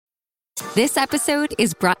This episode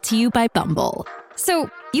is brought to you by Bumble. So,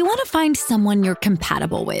 you want to find someone you're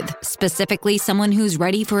compatible with, specifically someone who's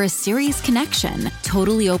ready for a serious connection,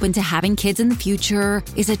 totally open to having kids in the future,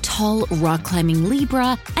 is a tall, rock-climbing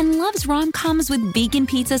Libra, and loves rom-coms with vegan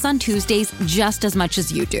pizzas on Tuesdays just as much as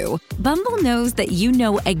you do. Bumble knows that you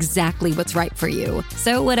know exactly what's right for you.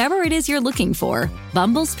 So whatever it is you're looking for,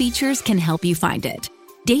 Bumble's features can help you find it.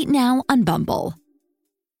 Date now on Bumble.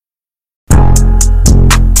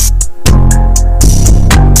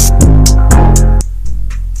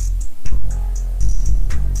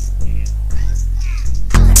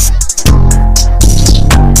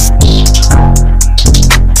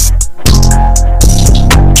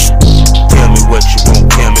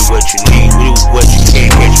 What you need, do what you can,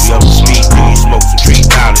 catch me up to speed. Do you smoke some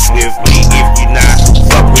 $3 with me? If you not,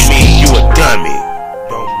 fuck with me, you a dummy.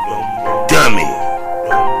 Dummy.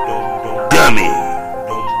 Dummy.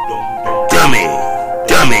 Dummy.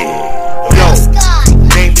 Dummy. Yo,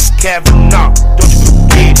 name is Kavanaugh, don't you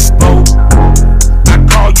forget it, bro. I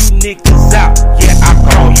call you niggas out, yeah, I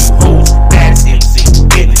call you hoes. Baddest MC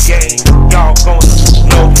in the game. Y'all gonna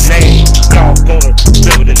know the name, y'all gonna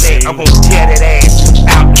remember the name. I'm gonna tear that ass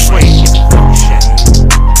out the frame. It's a fucking shame.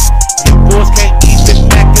 You boys can't even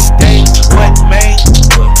back a day. What, man?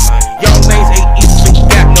 Y'all lanes ain't even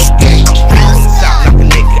got no game. I'm straight from the south, knock a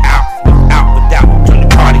nigga out. Without, turn the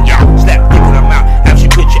party out. Slap nigga, I'm out. Have she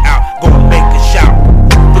put you out, go and make a shout.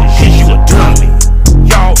 For the shit, you a dummy.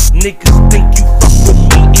 Y'all niggas think you fuck with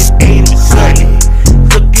me, it ain't even sunny.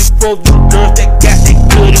 Looking for the girls that got that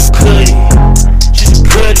good and cutty. She's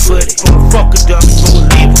good with it. Gonna fuck a dummy, gonna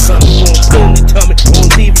leave her coming, gonna put in the tummy,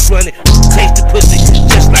 gonna leave it running. Taste the pussy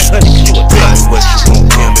just like honey, cause you a dummy. What you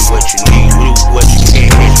want, tell me what you need, do what you can,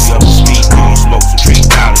 catch me up to speed. Do you smoke some $3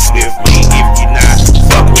 with me? If you not,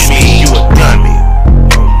 fuck with me, you a dummy.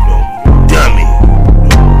 Dummy.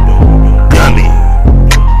 Dummy.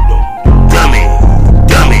 Dummy.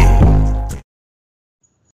 Dummy.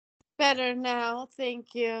 Better now,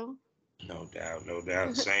 thank you. No doubt, no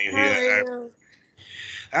doubt. Same here.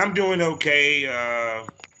 I'm doing okay.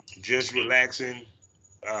 Just relaxing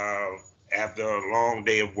after a long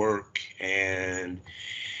day of work and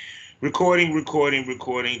recording,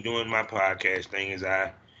 doing my podcast thing as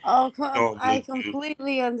I I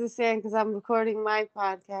completely understand because I'm recording my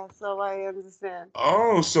podcast, so I understand.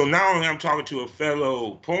 Oh, so not only I'm talking to a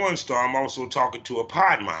fellow porn star, I'm also talking to a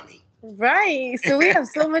pod mommy. Right. So we have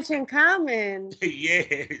so much in common.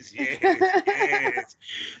 Yes.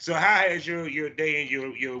 So how has your day and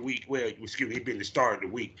your week, well, excuse me, been the start of the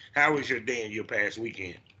week. How was your day and your past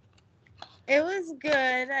weekend? It was good.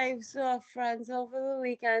 I saw friends over the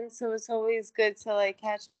weekend, so it's always good to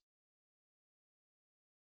catch.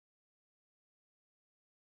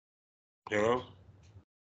 Hello?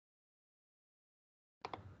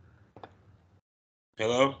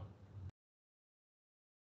 Hello?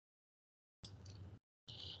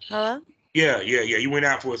 Hello? Yeah. You went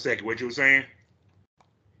out for a second. What you were saying?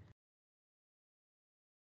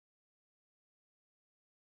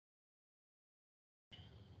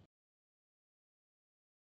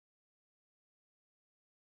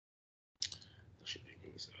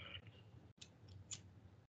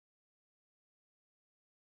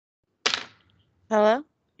 Hello?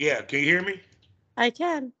 Yeah, can you hear me? I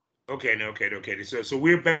can. Okay. So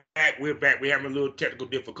we're back. We're having a little technical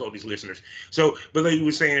difficulties, listeners. So, but like you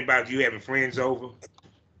were saying about you having friends over.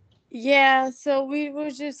 Yeah, so we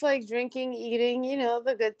were just drinking, eating,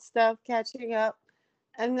 the good stuff, catching up.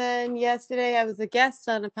 And then yesterday I was a guest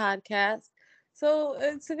on a podcast. So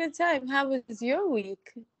it's a good time. How was your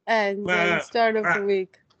week and start of the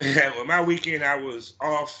week? Well, my weekend I was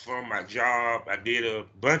off from my job. I did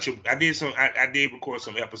I did record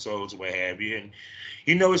some episodes, what have you, and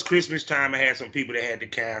it's Christmas time. I had some people that had to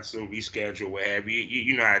cancel, reschedule, what have you.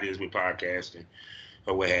 You know how it is with podcasting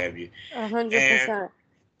or what have you. 100%.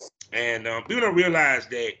 And people don't realize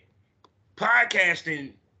that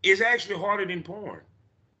podcasting is actually harder than porn.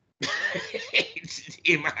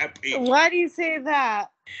 In my opinion. Why do you say that?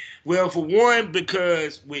 Well, for one,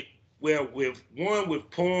 because with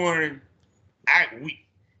porn,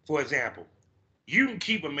 for example, you can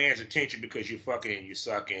keep a man's attention because you're fucking and you're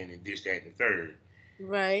sucking and this, that, and the third.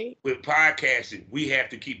 Right. With podcasting, we have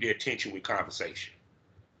to keep their attention with conversation.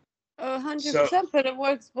 100%, but it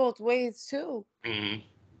works both ways too. Mm-hmm.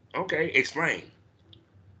 Okay, explain.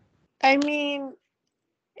 I mean,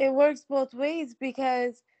 it works both ways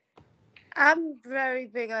because I'm very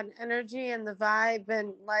big on energy and the vibe,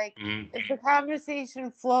 and if the conversation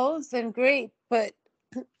flows, then great, but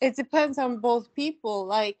it depends on both people.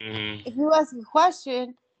 If you ask a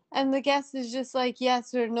question and the guest is just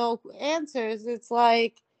yes or no answers, it's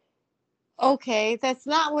Okay, that's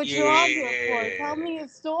not what you're on there for. Tell Yeah. me a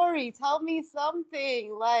story. Tell me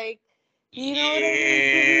something. Like, you know what I mean?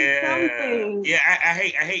 Give me Yeah. something. Yeah, I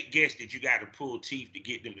hate guests that you got to pull teeth to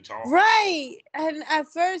get them to talk. Right. And at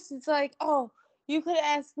first it's like, oh, you could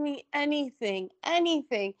ask me anything,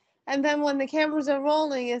 anything. And then when the cameras are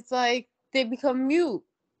rolling, it's like they become mute.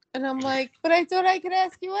 And I'm like, but I thought I could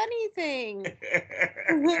ask you anything.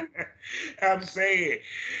 I'm saying,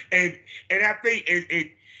 and I think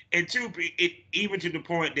and too it even to the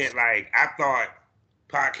point that like I thought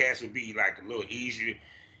podcasts would be like a little easier.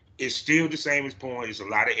 It's still the same as porn. There's a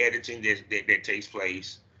lot of editing that takes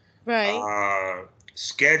place. Right. Uh,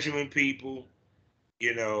 Scheduling people.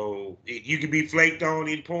 You can be flaked on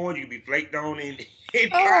in porn. You can be flaked on in Oh,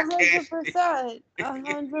 podcasting. 100%.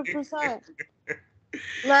 100%.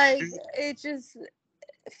 Like, it just,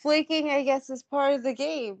 flaking, I guess, is part of the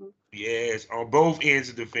game. Yes, on both ends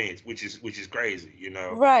of the fence, which is crazy.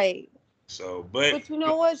 Right. So, but But you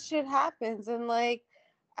know what? Shit happens. And, like,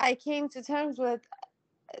 I came to terms with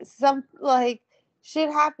some, like, shit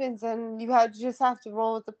happens and just have to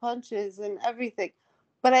roll with the punches and everything.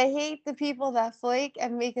 But I hate the people that flake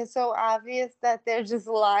and make it so obvious that they're just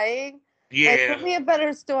lying. Like, yeah, give me a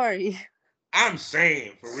better story. I'm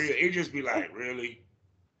saying for real, it just be like, really,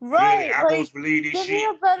 Right. I Like, most believe this give me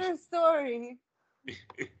shit. a better story.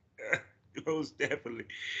 Most definitely.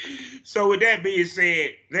 So with that being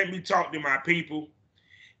said, let me talk to my people,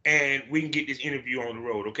 and we can get this interview on the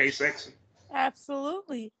road. Okay, Sexy?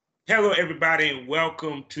 Absolutely. Hello, everybody, and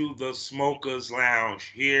welcome to the Smokers Lounge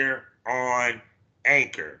here on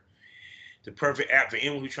Anchor, the perfect app for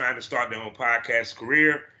anyone who's trying to start their own podcast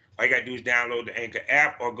career. All you got to do is download the Anchor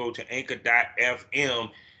app or go to anchor.fm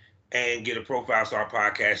and get a profile star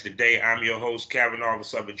podcast today. I'm your host, Kavanaugh, the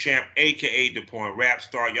Southern Champ, aka the Porn Rap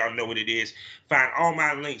Star. Y'all know what it is. Find all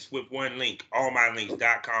my links with one link,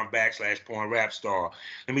 allmylinks.com/Porn Rap Star.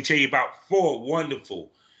 Let me tell you about 4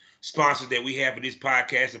 wonderful sponsors that we have for this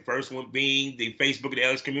podcast. The first one being the Facebook of the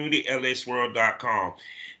LS community, lsworld.com.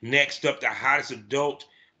 Next up, the hottest adult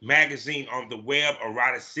magazine on the web,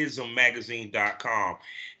 eroticismmagazine.com.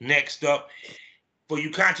 Next up, for you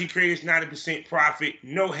content creators, 90% profit,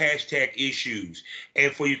 no hashtag issues.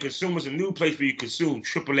 And for you consumers, a new place where you consume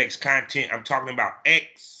XXX content. I'm talking about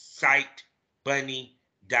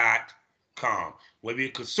xsitebunny.com. Whether you're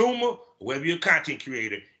a consumer or whether you're a content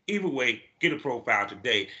creator, either way, get a profile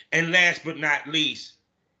today. And last but not least,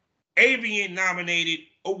 Avian nominated,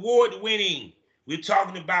 award winning. We're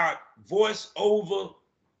talking about voiceover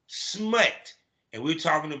smut. And we're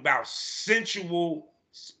talking about sensual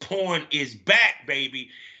porn is back, baby.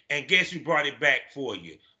 And guess who brought it back for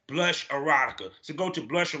you? Blush Erotica. So go to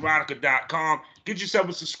blusherotica.com, get yourself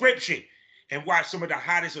a subscription, and watch some of the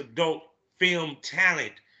hottest adult film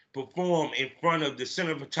talent perform in front of the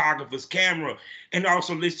cinematographer's camera, and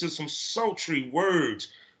also listen to some sultry words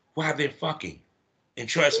while they're fucking. And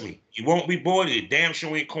trust me, you won't be bored. It damn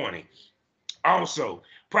sure ain't corny. Also,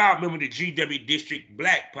 proud member of the GW District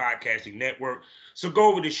Black Podcasting Network. So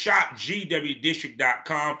go over to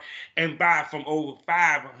shopgwdistrict.com and buy from over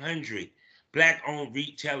 500 Black-owned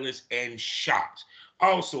retailers and shops.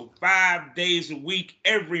 Also, 5 days a week,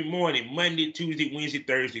 every morning, Monday, Tuesday, Wednesday,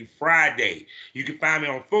 Thursday, Friday. You can find me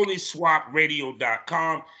on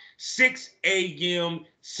FullySwapRadio.com, 6 a.m.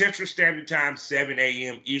 Central Standard Time, 7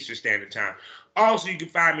 a.m. Eastern Standard Time. Also, you can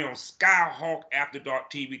find me on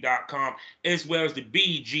SkyhawkAfterDarkTV.com, as well as the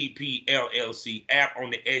BGP LLC app on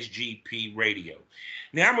the SGP radio.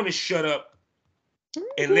 Now, I'm going to shut up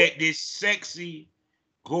and let this sexy,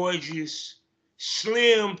 gorgeous,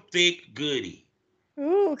 slim, thick goodie.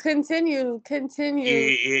 Ooh, continue. Don't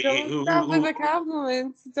stop with the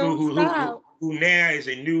compliments. Don't stop. Who now is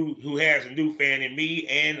who has a new fan in me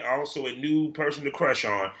and also a new person to crush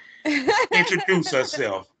on. Introduce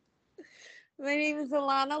herself. My name is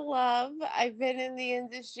Alana Love. I've been in the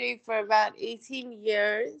industry for about 18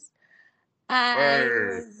 years. I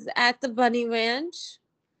was at the Bunny Ranch.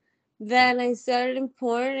 Then I started in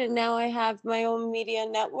porn, and now I have my own media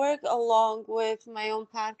network along with my own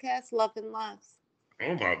podcast, Love and Laughs.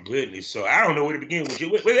 Oh my goodness! So I don't know where to begin with you.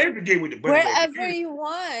 Let's begin with the Bunny Wherever Ranch. you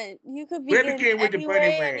want, you could begin with the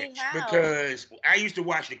Bunny Ranch anyhow. because I used to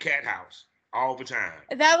watch the Cat House all the time.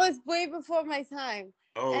 That was way before my time.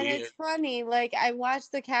 Oh, and yeah. It's funny, like I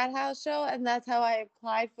watched the Cat House show, and that's how I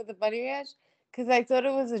applied for the Bunny Ranch because I thought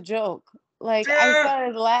it was a joke. Like I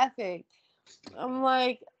started laughing. I'm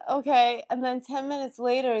like, okay. And then 10 minutes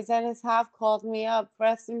later, Dennis Hoff called me up.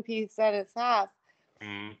 Rest in peace, Dennis Hoff.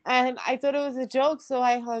 Mm-hmm. And I thought it was a joke, so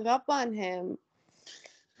I hung up on him.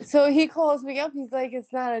 So he calls me up. He's like,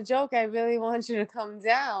 it's not a joke. I really want you to come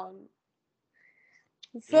down.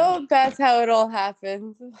 So that's how it all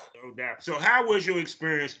happened. No doubt. So how was your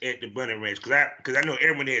experience at the Bunny Ranch? Because I know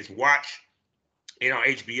everyone has watched it on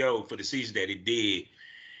HBO for the season that it did.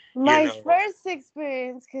 My first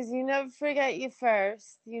experience, because you never forget your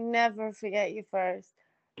first. You never forget your first.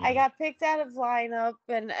 I got picked out of lineup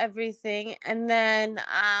and everything, and then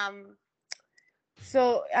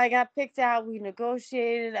so I got picked out. We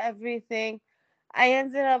negotiated everything. I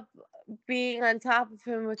ended up being on top of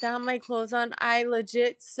him without my clothes on. I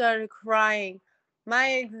legit started crying.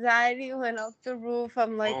 My anxiety went up the roof.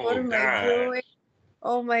 I'm like, what am I doing?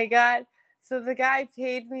 Oh my God. So the guy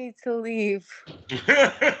paid me to leave.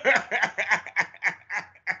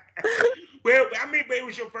 Well, I mean, but it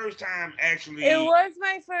was your first time actually. It was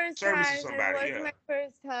my first time. Somebody, it was my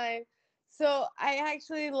first time. So I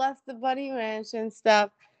actually left the Bunny Ranch and stuff.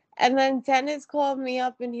 And then Dennis called me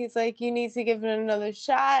up and he's like, you need to give it another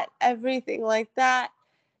shot, everything like that.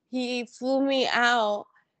 He flew me out.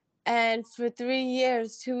 And for 3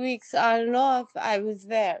 years, 2 weeks on and off, I was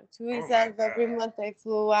there. 2 weeks out of every month, I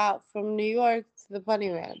flew out from New York to the Bunny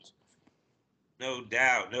Ranch. No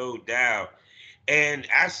doubt, no doubt. And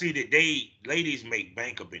I see that ladies make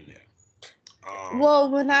bank up in there.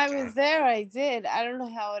 Well, when I was there, I did. I don't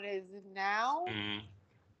know how it is now,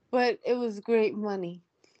 but it was great money.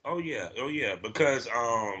 Oh yeah, because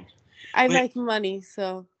I like money,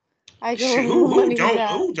 so I go shit, who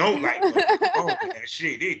don't like money? Come on, man.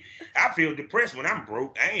 Shit, I feel depressed when I'm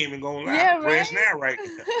broke. I ain't even gonna lie. Yeah, I'm depressed now, right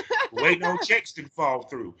now. Waiting on checks to fall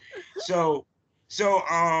through. So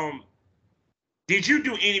did you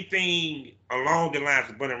do anything along the lines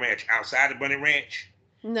of Bunny Ranch outside the Bunny Ranch?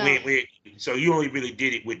 No. So you only really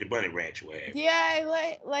did it with the Bunny Ranch, where? Yeah,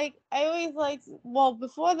 I I always liked. Well,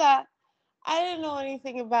 before that, I didn't know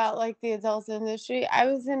anything about like the adult industry. I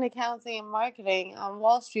was in accounting and marketing on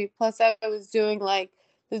Wall Street. Plus, I was doing like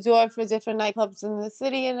the door for different nightclubs in the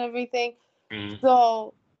city and everything.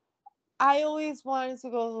 So I always wanted to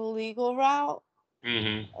go the legal route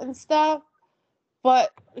and stuff.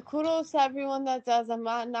 But kudos to everyone that does. I'm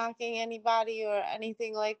not knocking anybody or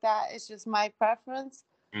anything like that. It's just my preference.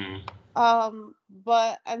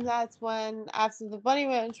 But and that's when after the Bunny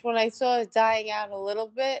Ranch, when I saw it dying out a little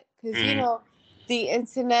bit, because you know, the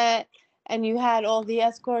internet and you had all the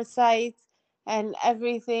escort sites and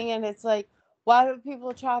everything, and it's like, why would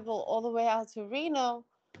people travel all the way out to Reno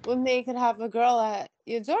when they could have a girl at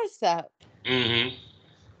your doorstep? So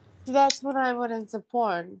that's when I went into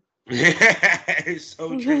porn. It's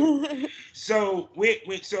so true. So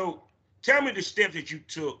so tell me the steps that you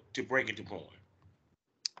took to break into porn.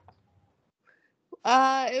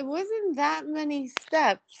 It wasn't that many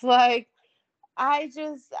steps. Like I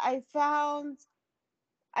did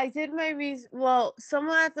my research. Well,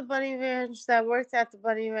 someone at the Bunny Ranch that worked at the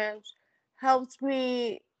Bunny Ranch helped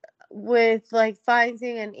me with like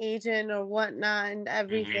finding an agent or whatnot and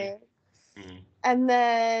everything. And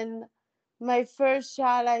then my first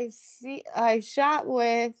shot I shot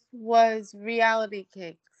with was Reality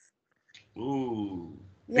Kings. Ooh,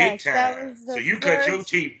 yes, big time. That was the so you first... cut your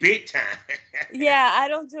teeth big time. Yeah, I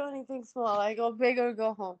don't do anything small. I go big or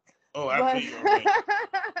go home. Oh, I feel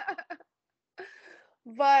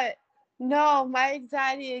But no, my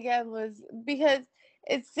anxiety again was because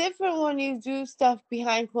it's different when you do stuff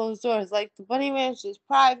behind closed doors. Like the Bunny Ranch is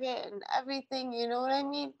private and everything, you know what I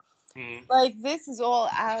mean? Like this is all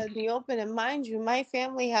out in the open, and mind you, my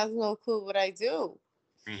family has no clue what I do.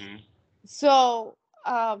 So,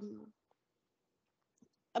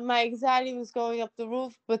 my anxiety was going up the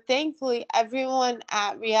roof, but thankfully, everyone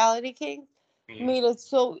at Reality Kings made it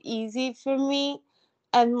so easy for me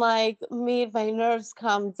and like made my nerves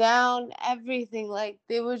calm down, everything. Like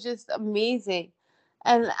they were just amazing.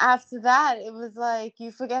 And after that, it was like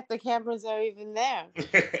you forget the cameras are even there.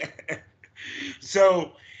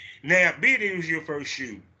 So now, being it was your first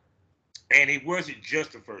shoot, and it wasn't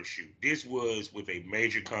just the first shoot. This was with a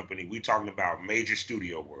major company. We're talking about major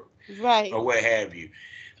studio work, right, or what have you.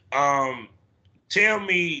 Tell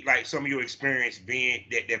me like some of your experience being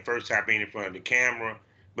that first time being in front of the camera,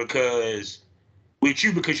 because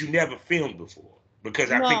you never filmed before.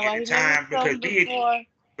 Because I think at the time,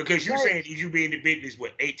 because you're saying you be in the business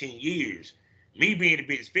 18 years, me being in the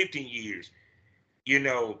business 15 years, you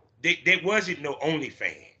know, there wasn't no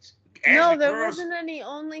OnlyFans. No, there wasn't any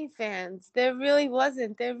OnlyFans. There really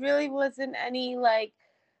wasn't. There really wasn't any like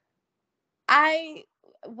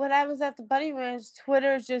when I was at the Bunny Ranch,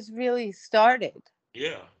 Twitter just really started.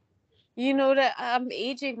 Yeah. You know that I'm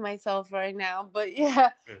aging myself right now, but yeah,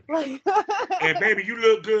 like And baby, you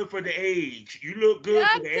look good for the age. You look good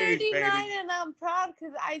for I'm the age, 39 baby. and I'm proud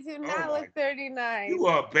because I do Oh not my, look 39. you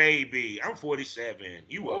a baby. I'm 47.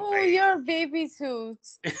 You a Oh, baby. you're a baby too.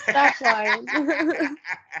 Stop lying.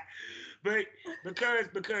 But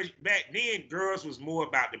because back then girls was more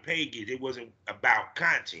about the pay gig. It wasn't about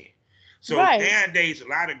content. So Right. nowadays a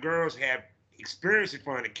lot of girls have experience in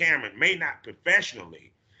front of the camera, may not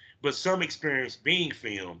professionally, but some experience being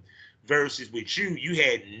filmed. Versus with you, you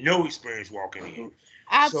had no experience walking in.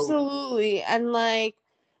 So Absolutely. And like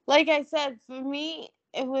I said, for me,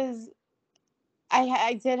 it was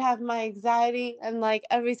I did have my anxiety, and like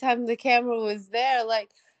every time the camera was there,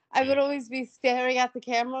 like I would always be staring at the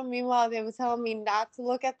camera. Meanwhile, they were telling me not to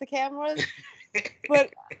look at the cameras,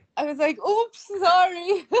 but I was like, "Oops,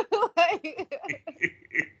 sorry." Like,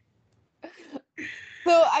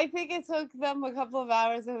 so I think it took them a couple of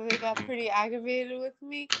hours, and they got pretty aggravated with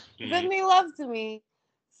me. But then they loved me.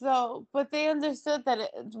 So, but they understood that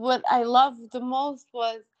what I loved the most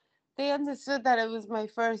was they understood that it was my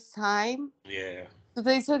first time. yeah. So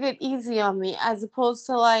they took it easy on me, as opposed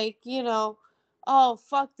to like, oh,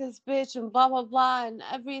 fuck this bitch and blah, blah, blah, and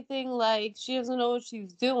everything. Like, she doesn't know what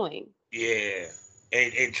she's doing. Yeah.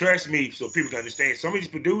 And trust me, so people can understand, some of these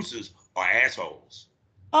producers are assholes.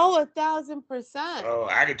 Oh, 1,000%. Oh,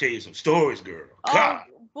 I can tell you some stories, girl. Oh God.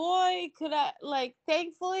 boy, could I like?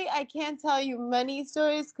 Thankfully, I can't tell you many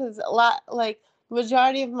stories because a lot, like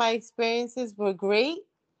majority of my experiences were great.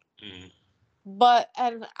 Mm,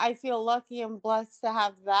 And I feel lucky and blessed to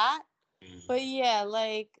have that. But mm, yeah,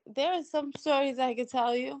 like there are some stories I could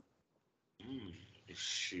tell you. mm.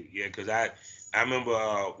 Shoot, yeah, because I remember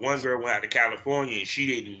one girl went out to California and she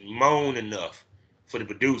didn't moan enough for the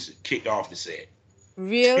producer, kicked off the set.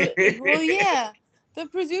 Really? Well, yeah. The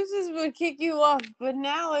producers would kick you off, but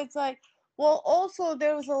now it's like, well, also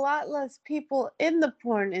there was a lot less people in the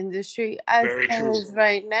porn industry as Very there true. is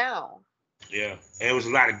right now. Yeah, and there was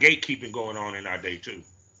a lot of gatekeeping going on in our day too.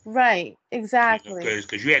 Right, You know, exactly.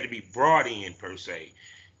 because you had to be brought in per se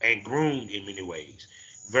and groomed in many ways.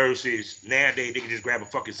 Versus nowadays, they can just grab a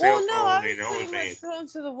fucking cell Well, no, phone I and was pretty OnlyFans. much thrown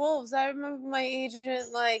to the wolves. I remember my agent,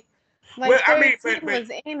 like, my Well, I third mean, scene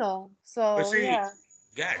was anal. but So, see, yeah.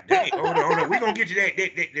 God dang, hold on. We're gonna get to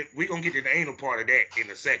that. We're gonna get to the anal part of that in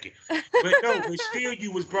a second. But no, but still,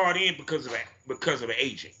 you was brought in because of an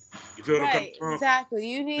agent. You feel what I'm coming Right, from? exactly.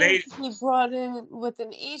 You needed Ladies, to be brought in with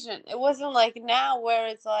an agent. It wasn't like now where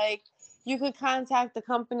it's like you could contact the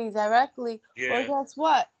company directly, or yeah, guess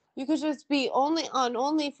what? You could just be only on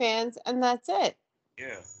OnlyFans and that's it.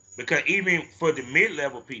 yeah. Because even for the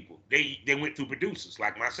mid-level people, they went through producers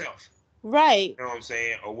like myself. Right. You know what I'm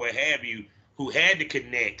saying, or what have you, who had to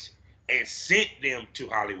connect and sent them to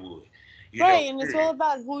Hollywood. You know, Right, and it's all period.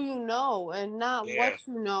 about who you know and not Yeah. what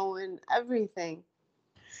you know and everything.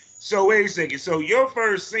 So wait a second. So your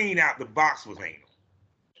first scene out the box was anal.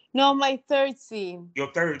 No, my third scene.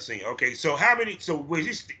 Your third scene. Okay. So how many? So was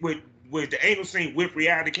the anal scene with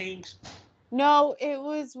Reality Kings? No, it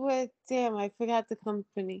was with, damn, I forgot the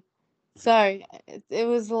company. Sorry, it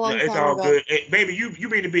was a No, long it's time all ago. good. Baby, you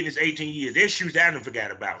been in the business 18 years. There's shoes that I done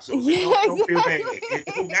forgot about. So Yeah, don't feel bad.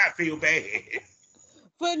 Do exactly. not feel bad.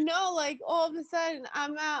 But no, like all of a sudden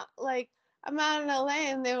I'm out in LA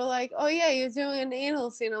and they were like, "Oh yeah, you're doing an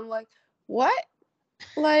anal scene." I'm like, "What?"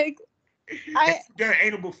 Like Have I you done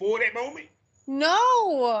anal before that moment?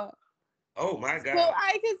 no. Oh my So God.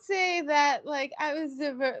 I could say that like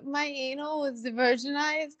my anal was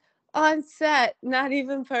virginized on set, not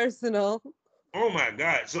even personal. Oh my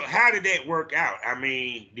God. So how did that work out? I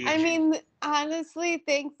mean, I did you? mean, honestly,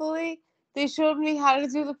 thankfully, they showed me how to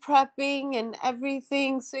do the prepping and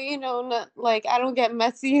everything. So, not like I don't get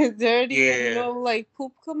messy and dirty and Yeah. no like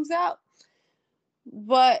poop comes out.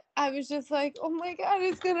 But I was just like, oh my God,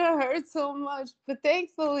 it's gonna hurt so much. But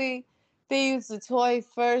thankfully, they used the toy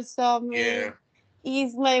first on Yeah. me,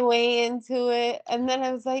 eased my way into it. And then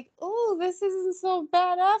I was like, oh, this isn't so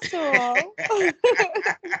bad after all.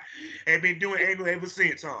 Have been doing anal ever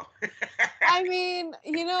since, huh? I mean,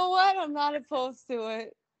 you know what? I'm not opposed to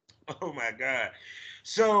it. Oh my God.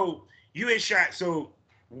 So you had shot. So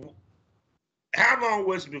how long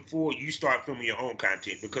was it before you start filming your own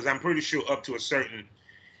content? Because I'm pretty sure up to a certain,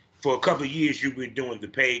 for a couple of years, you've been doing the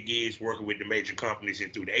paid gigs, working with the major companies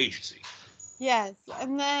and through the agency. Yes.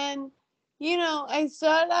 And then, I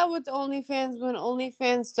started out with OnlyFans when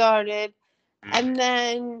OnlyFans started. Mm, And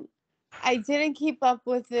then I didn't keep up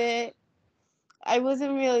with it. I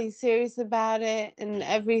wasn't really serious about it and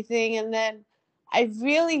everything. And then I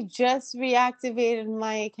really just reactivated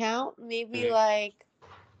my account maybe mm. like,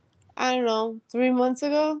 I don't know, 3 months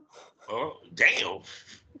ago. Oh, damn.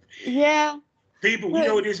 Yeah. People, you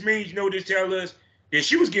know what this means? You know what this tells us? That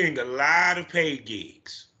she was getting a lot of paid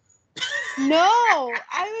gigs. No,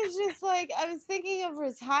 I was just like, I was thinking of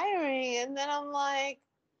retiring, and then I'm like,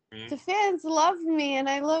 the fans love me, and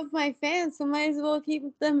I love my fans, so might as well keep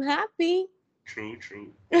them happy. True.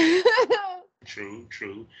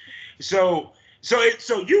 True. So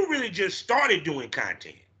you really just started doing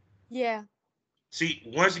content. Yeah. See,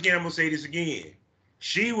 once again, I'm gonna say this again.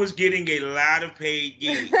 She was getting a lot of paid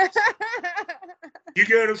gigs. You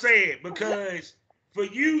get what I'm saying? Because for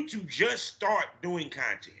you to just start doing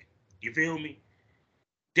content, you feel me?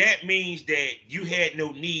 That means that you had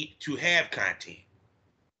no need to have content.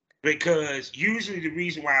 Because usually the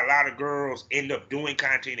reason why a lot of girls end up doing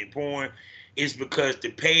content in porn is because the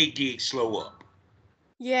paid gigs slow up.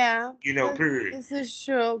 Yeah. You know, period. This is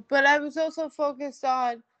true. But I was also focused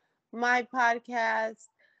on my podcast,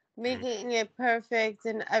 making it perfect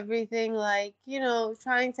and everything, like,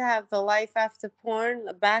 trying to have the life after porn,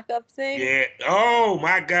 the backup thing. Yeah. Oh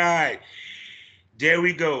my God. There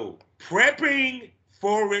we go. Prepping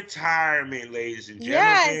for retirement, ladies and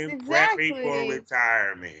Yes, gentlemen. exactly. Prepping for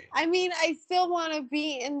retirement. I mean, I still want to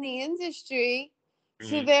be in the industry.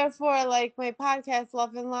 So therefore, like my podcast,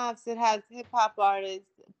 Love and Laughs, it has hip hop artists,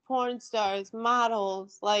 porn stars,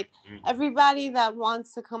 models, like everybody that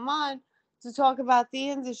wants to come on to talk about the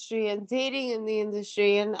industry and dating in the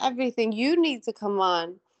industry and everything. You need to come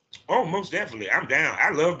on. Oh, most definitely. I'm down. I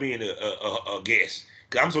love being a guest.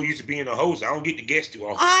 Cause I'm so used to being a host. I don't get the guest too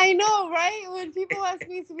often. I know, right? When people ask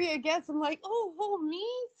me to be a guest, I'm like, oh, me?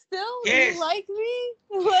 Still? Yes. You like me?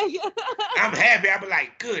 Like, I'm happy. I be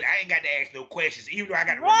like, good. I ain't got to ask no questions. Even though I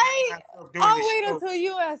got to right? remind myself during I'll the wait show. until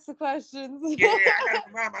you ask the questions. Yeah, I got to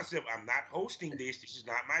remind myself, I'm not hosting this. This is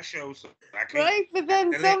not my show, so I can't. Right? But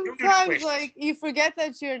then sometimes, the like, you forget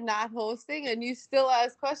that you're not hosting and you still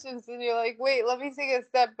ask questions and you're like, wait, let me take a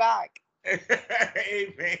step back.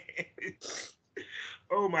 Hey, man.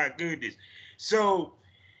 Oh, my goodness. So,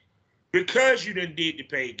 because you done did the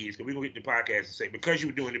paid gigs, because we're going to get the podcast and say, because you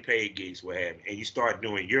were doing the paid gigs, what have you, and you started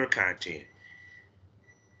doing your content,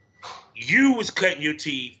 you was cutting your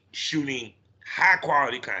teeth shooting high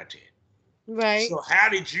quality content. Right. So how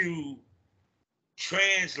did you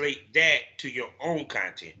translate that to your own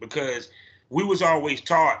content? Because we was always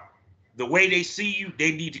taught the way they see you,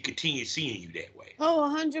 they need to continue seeing you that way.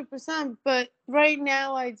 Oh, 100%. But right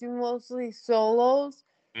now I do mostly solos.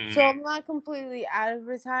 So I'm not completely out of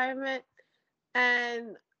retirement.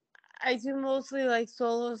 And I do mostly like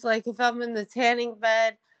solos. Like if I'm in the tanning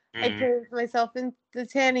bed, I put myself in the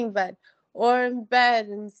tanning bed or in bed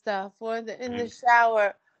and stuff, or in the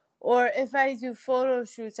shower. Or if I do photo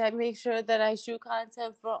shoots, I make sure that I shoot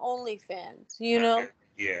content for OnlyFans,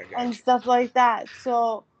 Yeah, and stuff like that.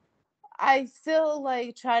 So I still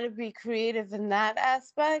like try to be creative in that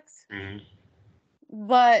aspect.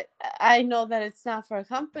 But I know that it's not for a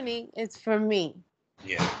company, it's for me.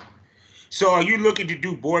 Yeah. So are you looking to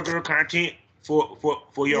do boy girl content for your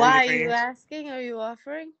OnlyFans? Why are you asking? Are you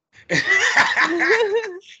offering?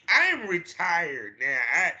 I am retired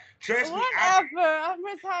now. Trust me. I'm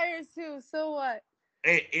retired too. So what?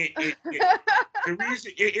 The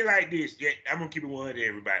reason it like this. Yeah, I'm gonna keep it 100 to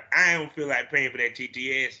everybody. I don't feel like paying for that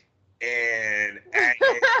TTS, and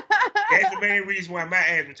that's the main reason why my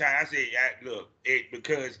ass retired. I said, look,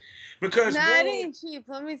 because it ain't cheap.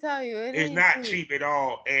 Let me tell you, it's not cheap at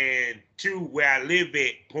all. And two, where I live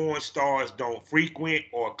at, porn stars don't frequent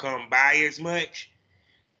or come by as much.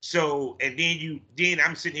 So, and then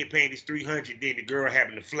I'm sitting here paying this $300, then the girl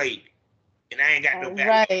having to flake, and I ain't got no value.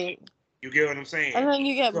 Right. You get what I'm saying? And then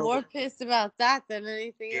you get more pissed about that than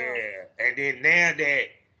anything else. Yeah, and then now that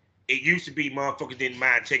it used to be motherfuckers didn't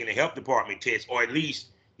mind taking a health department test, or at least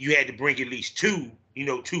you had to bring at least 2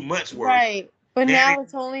 months worth. Right. But now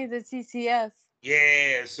it's only the TCS.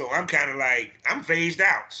 Yeah, so I'm kind of like, I'm phased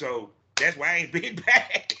out. So that's why I ain't been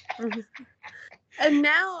back. And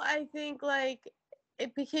now I think like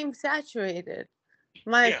it became saturated,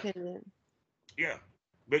 my opinion. Yeah,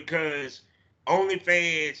 because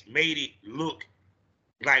OnlyFans made it look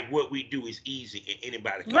like what we do is easy and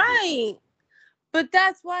anybody can do it. But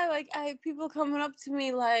that's why like I have people coming up to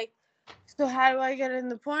me like, so how do I get in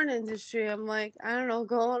the porn industry? I'm like, I don't know,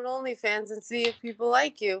 go on OnlyFans and see if people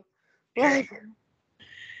like you. Yeah.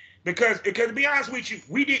 Because to be honest with you,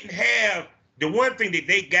 we didn't have the one thing that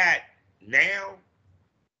they got now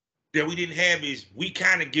that we didn't have is we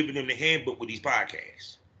kind of giving them the handbook with these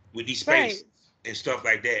podcasts, with these spaces and stuff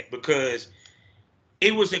like that, because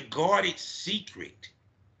it was a guarded secret.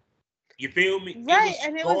 You feel me? Right,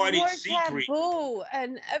 and it was more taboo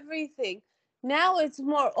and everything. now it's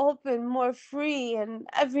more open, more free, and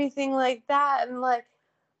everything like that. And like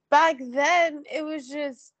back then, it was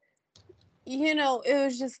just, it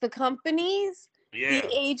was just the companies, the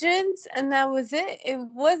agents, and that was it.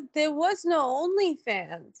 There was no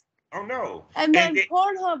OnlyFans. Oh no. And then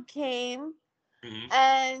Pornhub came,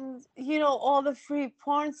 and all the free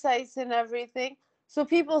porn sites and everything. So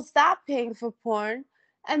people stopped paying for porn,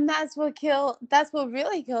 and that's what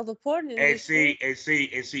really killed the porn industry. And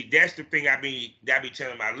see, that's the thing I be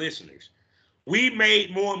telling my listeners. We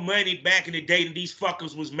made more money back in the day than these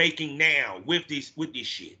fuckers was making now with this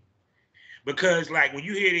shit. Because like when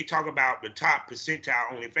you hear they talk about the top percentile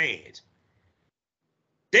OnlyFans,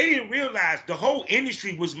 they didn't realize the whole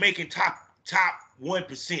industry was making top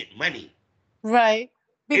 1% money. Right.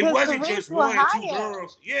 Because it wasn't just one or two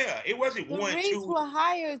girls. Yeah, it wasn't the one, rates two. were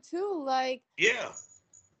higher too. Like yeah.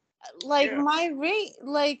 My rate,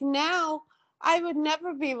 like now, I would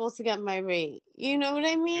never be able to get my rate. You know what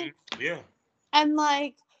I mean? Yeah. And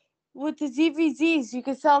like with the DVDs, you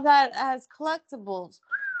could sell that as collectibles.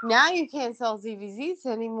 Now you can't sell DVDs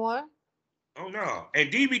anymore. Oh no! And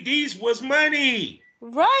DVDs was money.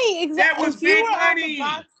 Right, exactly. That was if big you were money. On the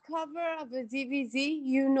box cover of a DVD,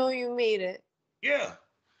 you know you made it. Yeah,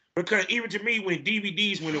 because even to me, when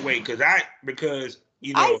DVDs went away, because I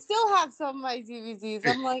still have some of my DVDs.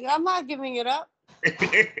 I'm like, I'm not giving it up.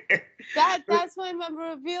 That's my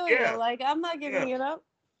memorabilia. Yeah. Like, I'm not giving it up.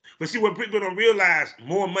 But see, what people don't realize,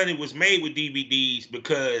 more money was made with DVDs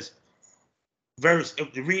because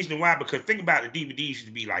the reason why, because think about it, the DVDs used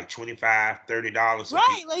to be like $25, $30.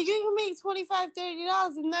 Right, like you can make $25,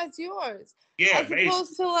 $30 and that's yours. Yeah, as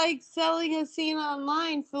opposed to like selling a scene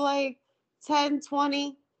online for like 10,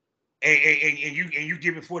 20. And you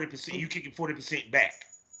give it 40%, you kick it 40% back.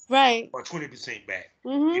 Right. Or 20% back.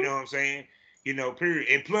 Mm-hmm. You know what I'm saying? Period.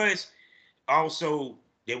 And plus, also,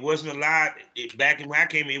 there wasn't a lot, back when I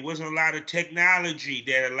came in, it wasn't a lot of technology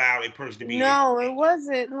that allowed a person to be. No, it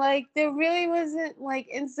wasn't. Like, there really wasn't, like,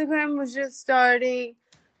 Instagram was just starting.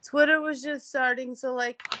 Twitter was just starting. So,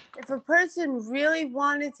 like, if a person really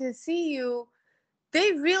wanted to see you,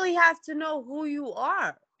 they really have to know who you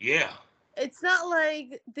are. Yeah. It's not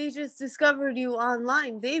like they just discovered you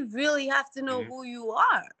online. They really have to know who you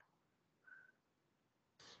are.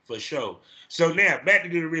 For sure. So now back to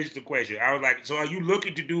the original question. I was like, so are you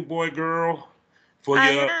looking to do boy girl for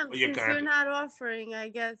your since content? You're not offering, I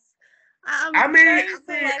guess. I mean,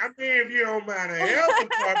 if you don't mind a health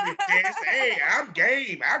department test, hey, I'm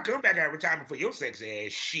game. I'll come back out retirement for your sexy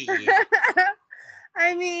ass shit.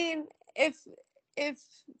 I mean, if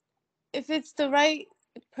it's the right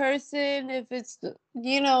person, if it's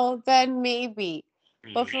then maybe.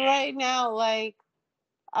 But for right now, like,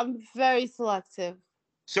 I'm very selective.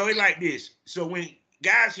 So it's like this. So when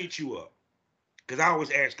guys hit you up, because I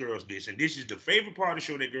always ask girls this, and this is the favorite part of the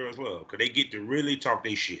show that girls love, because they get to really talk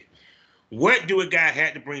their shit. What do a guy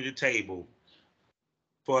have to bring to the table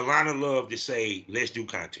for a line of love to say, let's do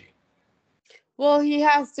content? Well, he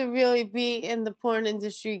has to really be in the porn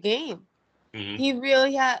industry game. Mm-hmm. He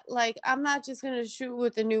really I'm not just going to shoot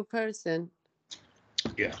with a new person.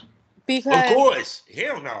 Yeah. Because, of course.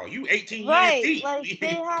 Hell no. You 18 years deep. Like,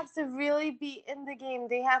 they have to really be in the game.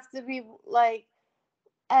 They have to be, like,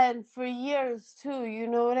 and for years, too. You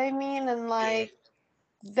know what I mean? And, like,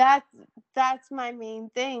 that's my main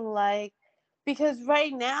thing. Like, because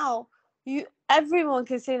right now, everyone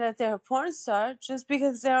can say that they're a porn star just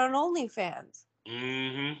because they're on OnlyFans.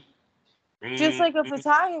 Mm-hmm. Just like a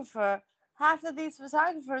photographer. Half of these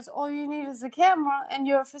photographers, all you need is a camera, and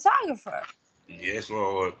you're a photographer. Yes,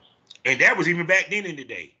 Lord. And that was even back then in the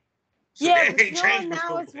day. So yeah, that ain't changed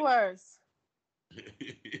now it's worse.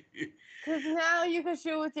 Because now you can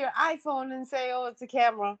shoot with your iPhone and say, oh, it's a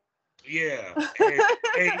camera. Yeah.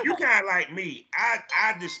 And you kind of like me.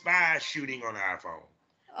 I despise shooting on an iPhone.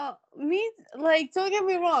 Like, don't get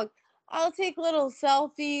me wrong. I'll take little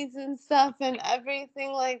selfies and stuff and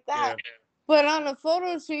everything like that. Yeah. But on a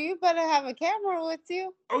photo shoot, you better have a camera with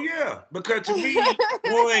you. Oh, yeah. Because to me,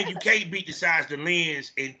 one, you can't beat the size of the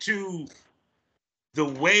lens. And two, the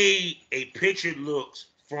way a picture looks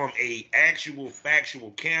from a actual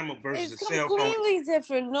factual camera versus a cell phone. It's completely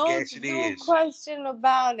different. No question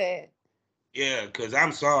about it. Yeah, because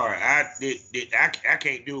I'm sorry. I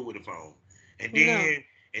can't do it with a phone. And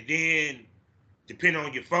then depending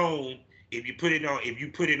on your phone, if you put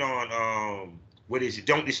it on what is it?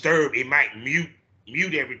 Don't disturb. It might mute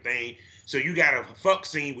everything. So you got a fuck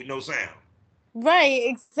scene with no sound. Right,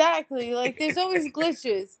 exactly. Like, there's always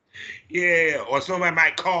glitches. Yeah, or somebody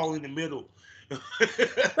might call in the middle.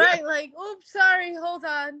 Right, like, oops, sorry, hold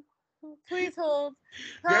on. Please hold.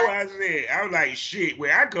 That's what I said. I was like, shit,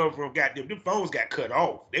 where I come from, goddamn, the phones got cut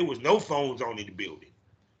off. There was no phones on in the building.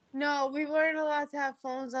 No, we weren't allowed to have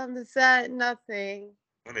phones on the set, nothing.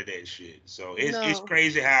 None of that shit. So it's No.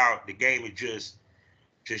 crazy how the game has just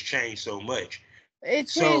changed so much. It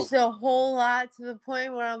So changed a whole lot to the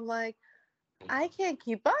point where I'm like, I can't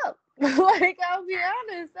keep up. Like, I'll be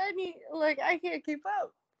honest. I can't keep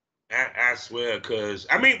up. I swear, cause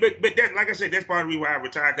I mean, but that, like I said, that's part of the reason why I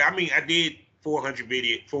retired. I mean, I did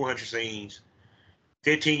 400 scenes,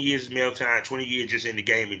 15 years of mail time, 20 years just in the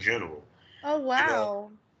game in general. Oh, You know,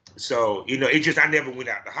 wow. so it just I never went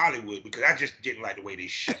out to Hollywood because I just didn't like the way they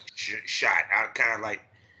shot. I kind of like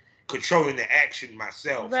controlling the action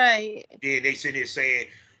myself. Right. Then they sit there saying,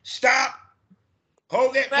 "Stop,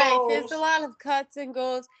 hold that Right. pose." There's a lot of cuts and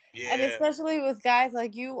goes. Yeah. And especially with guys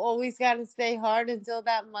like you, always got to stay hard until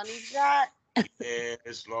that money's got.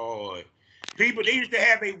 Yes, Lord. People, they used to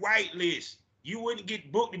have a white list. You wouldn't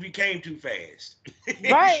get booked if you came too fast.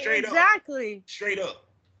 Right. Straight Exactly. up. Straight up.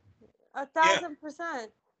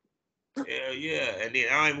 1,000%. Yeah. And then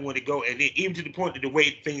I don't even want to go. And then even to the point that the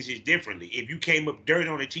way things is differently. If you came up dirty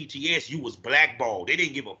on the TTS, you was blackballed. They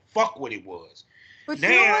didn't give a fuck what it was. But now,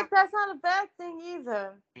 you know what? That's not a bad thing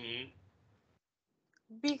either. Mm-hmm.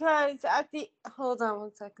 Because hold on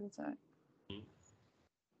 1 second, sorry. Mm-hmm.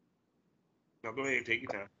 No, go ahead, take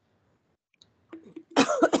your time.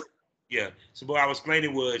 Yeah. So what I was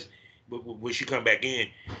explaining was, when she come back in,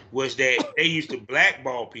 was that they used to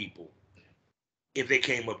blackball people if they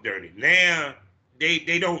came up dirty. Now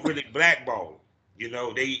they don't really blackball. As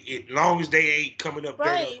long as they ain't coming up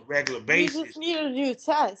dirty on a regular basis. You just need a new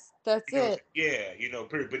test. That's it. Yeah,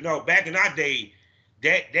 period. But no, back in our day,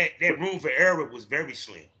 that room for error was very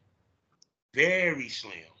slim. Very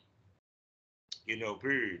slim.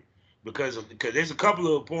 Period. Because there's a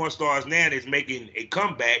couple of porn stars now that's making a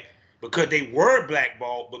comeback because they were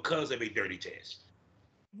blackballed because of a dirty test.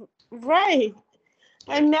 Right.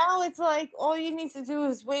 Yeah. And now it's like all you need to do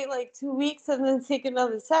is wait like 2 weeks and then take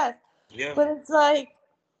another test. Yeah. But it's like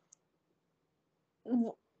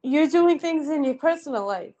you're doing things in your personal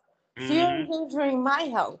life. So you're endangering my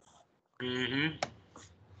health. Mm-hmm.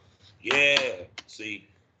 Yeah. See,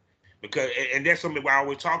 and that's something I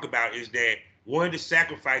always talk about is that one of the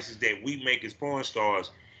sacrifices that we make as porn stars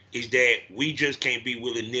is that we just can't be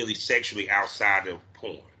willy-nilly sexually outside of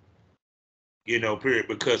porn. Period.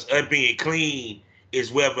 Because us being clean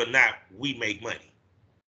is whether or not we make money.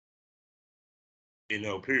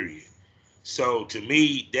 Period. So to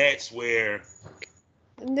me, that's where.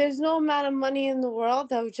 And there's no amount of money in the world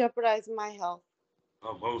that would jeopardize my health.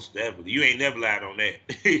 Oh, most definitely. You ain't never lied on that.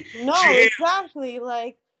 No, exactly.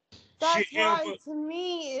 Like, that's why to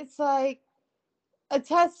me, it's like a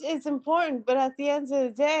test is important. But at the end of the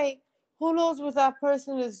day, who knows what that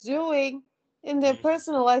person is doing in their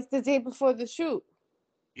personal life the day before the shoot.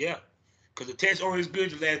 Yeah. Because the test only is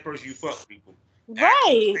good as the last person you fuck, people.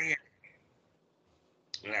 Right.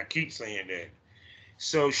 And I keep saying that.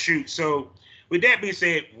 So, shoot. So, with that being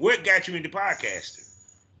said, what got you into podcasting?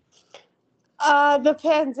 The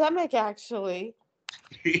pandemic, actually.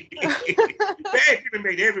 Pandemic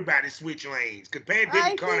made everybody switch lanes. Because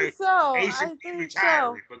pandemic kind of I think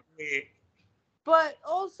so. But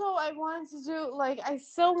also, I wanted to do, I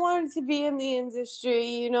still wanted to be in the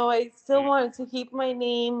industry. I still wanted to keep my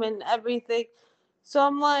name and everything. So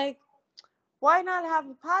I'm like, why not have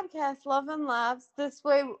a podcast, Love and Laughs? This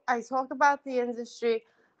way, I talk about the industry.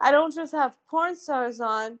 I don't just have porn stars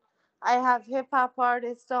on. I have hip-hop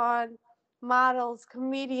artists on, models,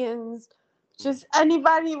 comedians, just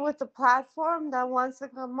anybody with a platform that wants to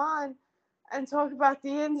come on and talk about the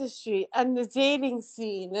industry and the dating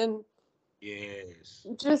scene and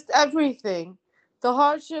just everything. The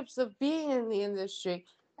hardships of being in the industry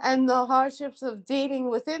and the hardships of dating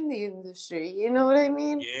within the industry. You know what I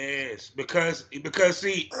mean? Yes, because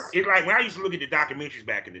see, it's like when I used to look at the documentaries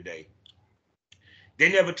back in the day,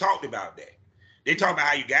 they never talked about that. They talked about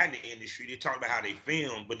how you got in the industry. They talked about how they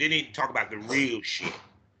filmed, but they didn't talk about the real shit.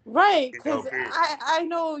 Right, because I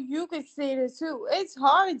know you could say this too. It's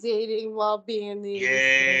hard dating while being in the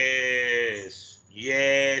industry.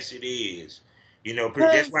 Yes, it is.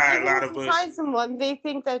 That's why a lot of us find someone, they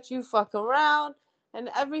think that you fuck around and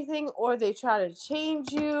everything, or they try to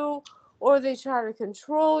change you, or they try to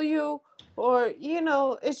control you, or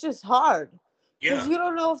it's just hard. Because you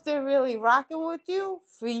don't know if they're really rocking with you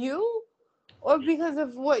for you, or because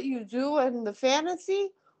of what you do and the fantasy,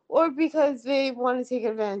 or because they want to take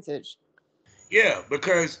advantage. Yeah,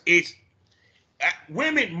 because it's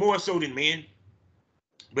women more so than men.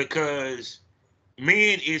 Because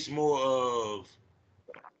men is more of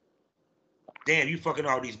damn, you fucking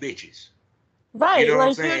all these bitches. You Right, know what I'm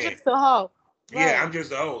like you're saying? just a hoe. Yeah, Right. I'm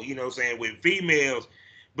just a hoe. You know what I'm saying? With females,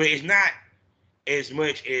 but it's not as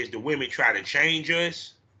much as the women try to change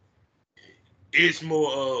us. It's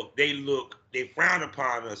more of they frown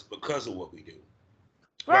upon us because of what we do.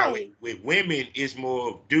 While Right. with women, it's more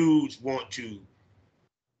of dudes want to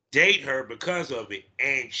date her because of it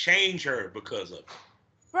and change her because of it.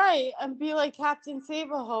 Right. And be like Captain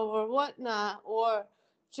Saberho or whatnot. Or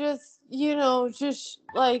just, just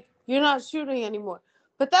like you're not shooting anymore.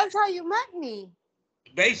 But that's how you met me.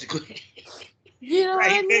 Basically, You know what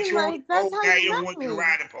like I he met mean? you on the Like that's pole, how now you you don't met want you to me.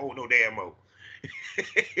 ride the pole no damn more.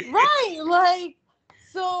 Right. Like,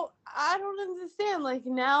 so I don't understand. Like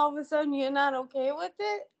now all of a sudden you're not okay with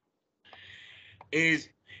it? Is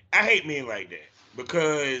I hate men like that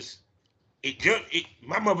because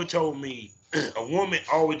my mother told me a woman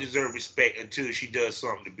always deserves respect until she does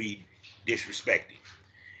something to be disrespected.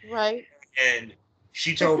 Right. And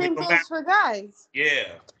she The told me same no matter goes for guys.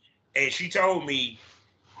 yeah. And she told me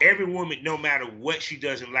every woman, no matter what she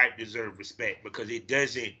does in life, deserves respect because it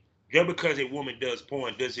doesn't just because a woman does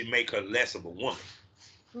porn doesn't make her less of a woman.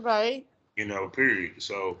 Right. Period.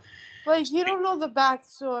 So Like you don't know the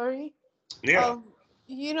backstory yeah. of,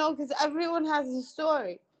 because everyone has a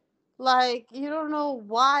story. Like you don't know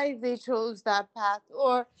why they chose that path,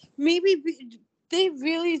 or maybe they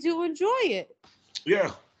really do enjoy it.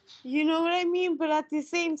 Yeah. You know what I mean? But at the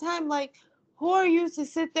same time, like, who are you to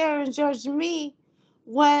sit there and judge me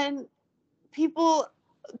when people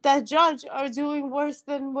that judge are doing worse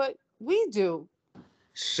than what we do?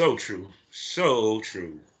 So true. So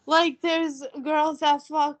true. Like, there's girls that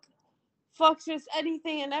fuck just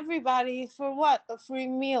anything and everybody for what? A free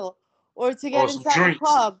meal or to get Or some inside a drinks.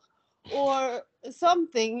 club or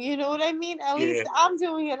something. You know what I mean? At Yeah. least I'm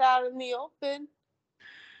doing it out in the open.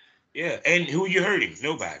 Yeah. And who you hurting?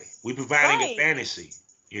 Nobody. We providing a Right. fantasy.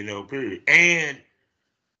 Period. And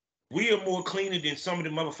we are more cleaner than some of the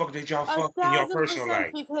motherfuckers that y'all A fuck in your thousand personal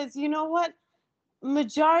percent, life. because you know what?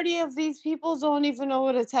 Majority of these people don't even know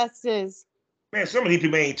what a test is. Man, some of these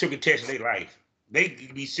people ain't took a test in their life. They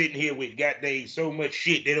be sitting here with goddamn so much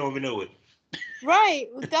shit they don't even know it. Right.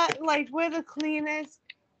 That, like, we're the cleanest,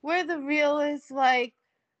 we're the realest. Like,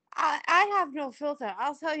 I have no filter.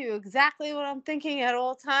 I'll tell you exactly what I'm thinking at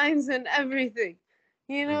all times and everything.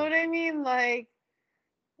 You know what I mean? Like,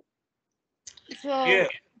 Yeah, so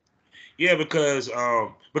yeah, because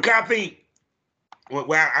I think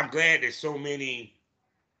well, I'm glad that so many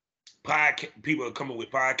people are coming with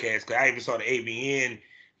podcasts. Because I even saw the AVN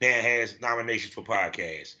that has nominations for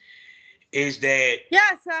podcasts. Is that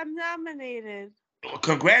yes, I'm nominated.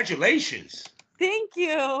 congratulations? Thank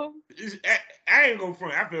you. I ain't gonna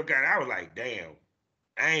front. I feel kind. I was like, damn,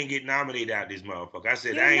 I ain't getting nominated out this motherfucker. I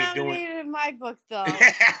said You're I ain't doing. nominated in my book, though.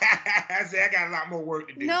 I said I got a lot more work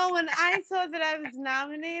to do. No, when I saw that I was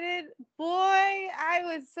nominated, boy, I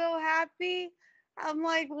was so happy. I'm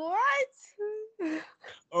like, what?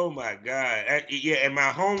 Oh my god! Yeah, and my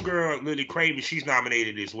homegirl Lily Craven, she's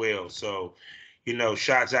nominated as well. So,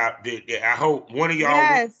 shouts out. I hope one of y'all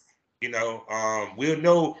win. Yes. We'll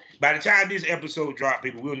know by the time this episode drop,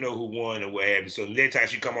 people we'll know who won or what have you. So next time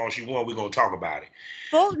she come on, she won. We're gonna talk about it.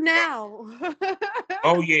 Vote now.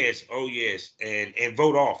 Oh yes, and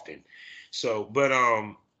vote often. So, but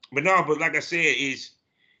no, but like I said, is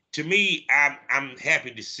to me, I'm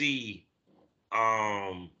happy to see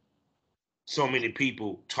so many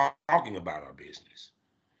people talking about our business.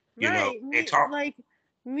 Right. And talk.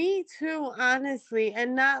 Me too, honestly.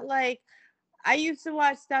 And not like, I used to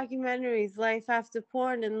watch documentaries, Life After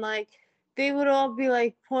Porn, and like, they would all be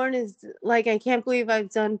like, porn is like, I can't believe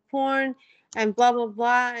I've done porn and blah, blah,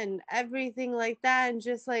 blah, and everything like that. And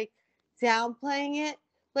just like downplaying it.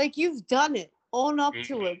 Like, you've done it. Own up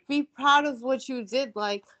to Mhm. it. Be proud of what you did.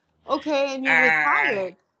 Like, okay, and you I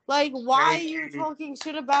retired. Like, why are thank you you, talking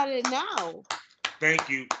shit about it now? thank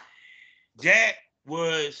you. That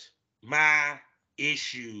was my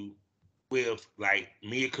issue with like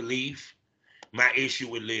Mia Khalifa. My issue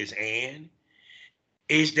with Liz Ann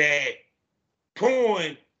is that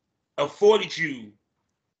porn afforded you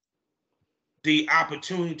the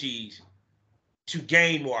opportunities to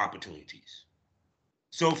gain more opportunities.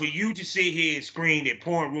 So for you to sit here and scream that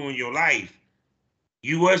porn ruined your life,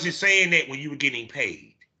 you wasn't saying that when you were getting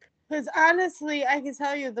paid. Because honestly, I can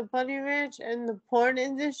tell you the Bunny Ranch and the porn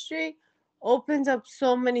industry opened up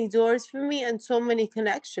so many doors for me and so many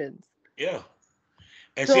connections. Yeah.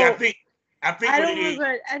 And see, I So think I think I what it don't is,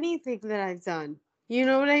 regret anything that I've done. You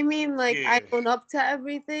know what I mean? Like, yeah. I own up to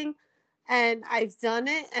everything and I've done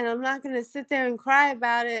it, and I'm not going to sit there and cry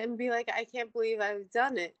about it and be like, I can't believe I've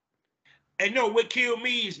done it. And no, what killed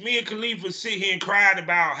me is me and Khalifa sit here and cried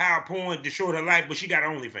about how porn destroyed her life, but she got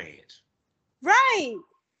OnlyFans. Right.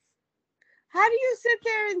 How do you sit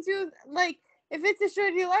there and do, like, if it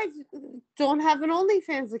destroyed your life, don't have an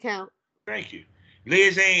OnlyFans account. Thank you.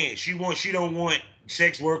 Liz Ann, she don't want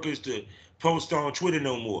sex workers to post on Twitter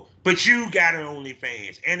no more. But you got an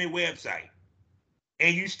OnlyFans and a website.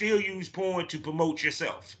 And you still use porn to promote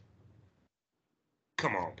yourself.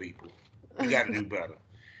 Come on, people. You got to do better.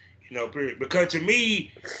 You know, period. Because to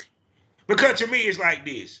me, it's like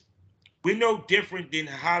this. We're no different than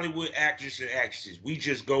Hollywood actors and actresses. We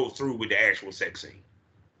just go through with the actual sex scene.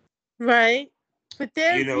 Right. But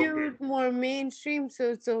they're viewed more mainstream,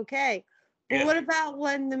 so it's okay. But what about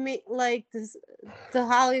when the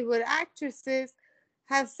Hollywood actresses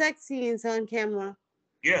have sex scenes on camera?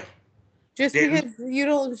 Yeah. Just because you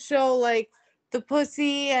don't show like the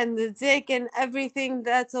pussy and the dick and everything,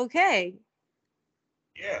 that's okay.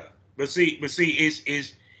 Yeah. But see,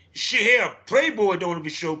 it's shit. Hell, Playboy don't even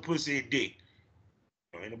show pussy and dick.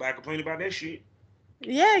 Ain't nobody complain about that shit.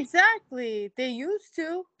 Yeah, exactly. They used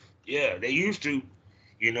to. Yeah, they used to.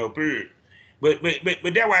 You know, period. But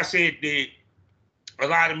that's why I said that a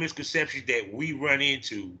lot of misconceptions that we run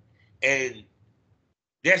into, and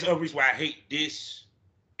that's the reason why I hate this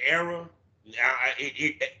era.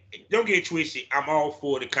 Don't get twisted. I'm all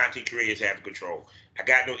for the content creators having control. I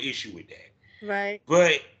got no issue with that. Right.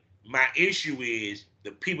 But my issue is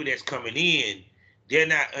the people that's coming in, they're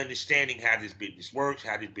not understanding how this business works,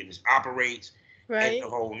 how this business operates, and the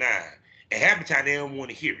whole nine. And half the time they don't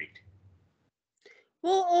want to hear it.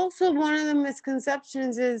 Well, also one of the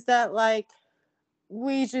misconceptions is that like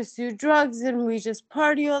we just do drugs and we just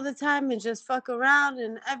party all the time and just fuck around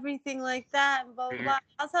and everything like that and blah blah blah.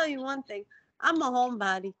 I'll tell you one thing. I'm a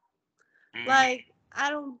homebody. Like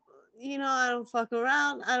I don't fuck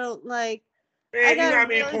around. I don't like. Man, you know what I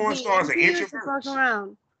mean? Porn stars are introverts. Fuck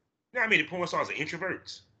around. You know what I mean? The porn stars are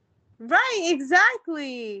introverts. Right,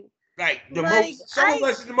 exactly. Like some of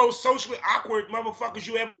us is the most socially awkward motherfuckers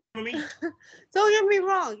you ever meet. Don't get me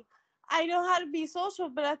wrong. I know how to be social,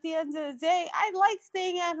 but at the end of the day, I like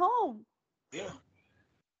staying at home. Yeah.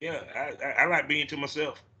 I like being to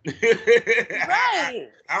myself. Right.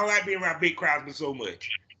 I don't like being around big crowds but so much.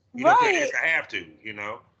 You know, because I have to, you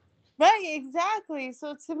know. Right, exactly.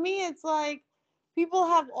 So to me, it's like people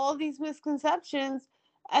have all these misconceptions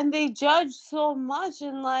and they judge so much.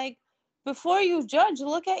 And like, before you judge,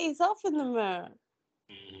 look at yourself in the mirror.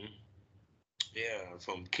 Mm-hmm. Yeah,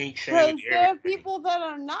 from kink shaming. Because there are people that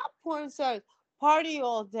are not porn stars, party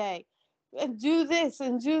all day, and do this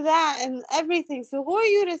and do that and everything. So who are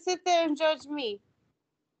you to sit there and judge me?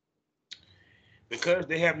 Because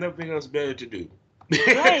they have nothing else better to do.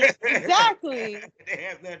 Right, exactly. They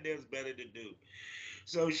have nothing else better to do.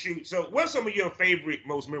 So shoot. So what's some of your favorite,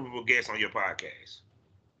 most memorable guests on your podcast?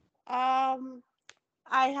 I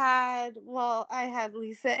had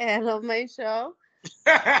Lisa Ann on my show.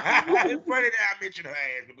 It's funny that I mentioned her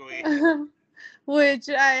ass, but go ahead. Which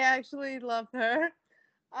I actually love her.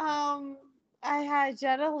 I had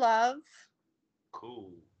Jenna Love.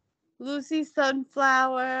 Cool. Lucy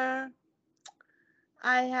Sunflower.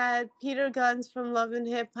 I had Peter Guns from Love and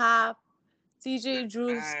Hip Hop. DJ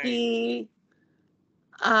Drewski.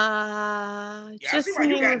 I see why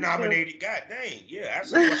you got nominated. God dang. Yeah, I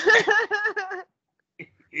see why.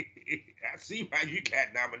 I see why you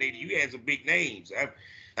got nominated. You had some big names.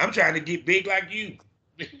 I'm trying to get big like you.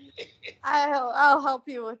 I'll help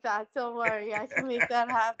you with that. Don't worry. I can make that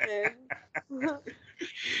happen.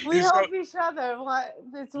 We help each other.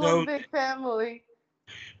 It's one big family.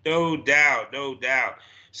 No doubt.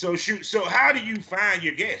 So shoot. So how do you find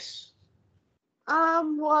your guests?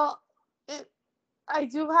 Well, I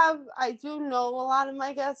do know a lot of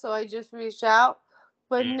my guests, so I just reached out.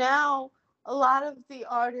 But now a lot of the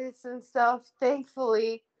artists and stuff,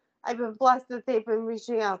 thankfully, I've been blessed that they've been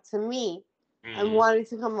reaching out to me and wanting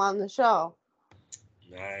to come on the show.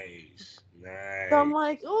 Nice. So I'm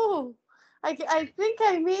like, ooh, I think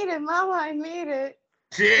I made it, Mama. I made it.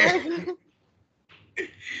 Yeah.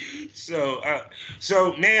 So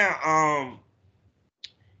now,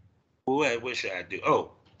 what should I do?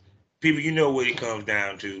 Oh, people, you know what it comes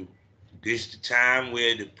down to. This is the time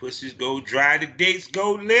where the pussies go dry, the dicks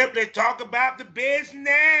go limp. Let's talk about the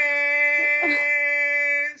business.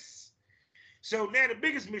 So now the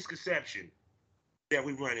biggest misconception that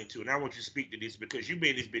we run into, and I want you to speak to this because you've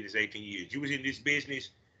been in this business 18 years. You was in this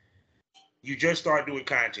business. You just started doing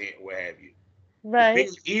content, what have you. Right.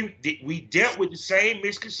 We dealt with the same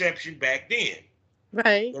misconception back then.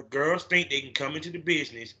 Right. The girls think they can come into the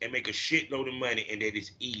business and make a shitload of money and that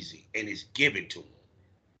it's easy and it's given to them.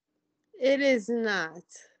 It is not.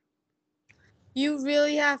 you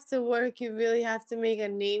really have to work. You really have to make a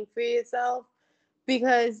name for yourself.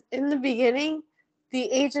 Because in the beginning, the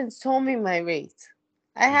agents told me my rates.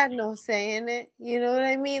 I had no say in it. You know what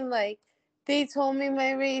I mean? Like, they told me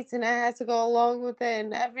my rates and I had to go along with it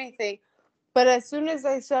and everything. But as soon as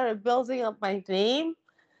I started building up my name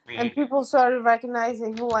and people started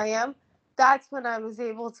recognizing who I am, that's when I was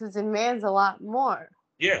able to demand a lot more.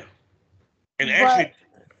 Yeah. And But,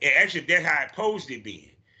 actually, that's how I posed it being.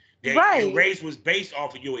 That your right. race was based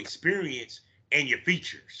off of your experience and your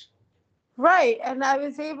features. Right, and I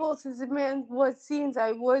was able to demand what scenes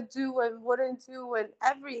I would do and wouldn't do and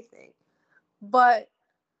everything. But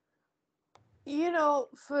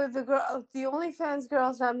for the OnlyFans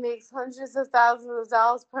girls that makes hundreds of thousands of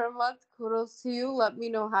dollars per month, kudos to you. Let me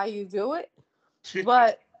know how you do it.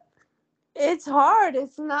 But it's hard.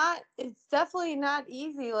 It's not. It's definitely not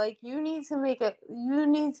easy. Like you need to make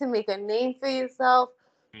a name for yourself.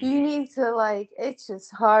 You need to It's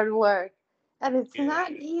just hard work, and it's Yeah.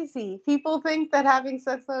 not easy. People think that having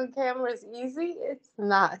sex on camera is easy. It's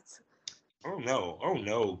not. Oh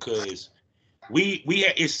no, because we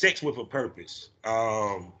it's sex with a purpose.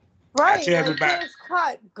 I Right, tell like everybody, there's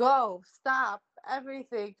cut, go, stop,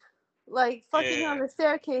 everything. Like fucking yeah. on the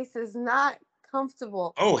staircase is not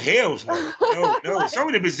comfortable. Oh hell's no, no. Some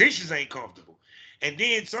of the positions ain't comfortable, and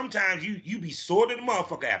then sometimes you be sore to the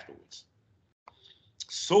motherfucker afterwards.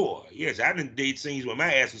 Sore, yes. I done did scenes where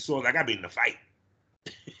my ass was sore like I been in a fight.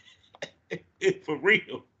 For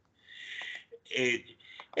real. And,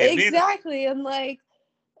 and then Exactly, and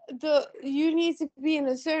the you need to be in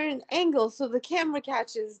a certain angle so the camera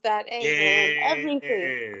catches that angle and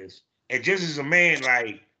everything. yes. And just as a man,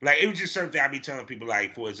 like it was just something I be telling people,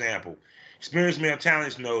 like, for example, experienced male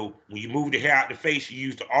talents know when you move the hair out the face, you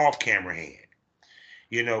use the off-camera hand.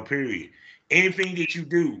 Period. Anything that you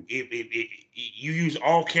do, you use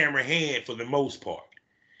off-camera hand for the most part.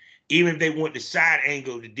 Even if they want the side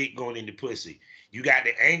angle, the dick going in the pussy, you got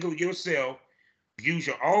the angle yourself. Use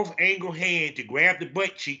your off angle hand to grab the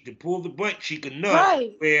butt cheek to pull the butt cheek enough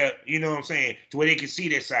Right, where you know what I'm saying to where they can see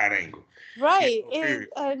that side angle. right, Period.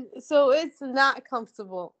 and so it's not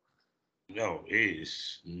comfortable. No, it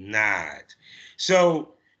is not.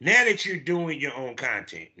 So now that you're doing your own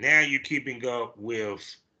content, now you're keeping up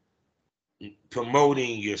with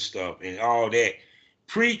promoting your stuff and all that.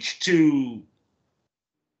 Preach to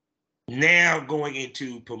now going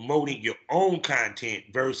into promoting your own content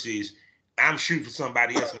versus I'm shooting for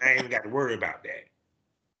somebody else and I ain't even got to worry about that.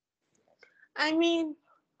 I mean,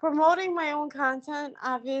 promoting my own content,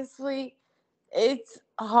 obviously, it's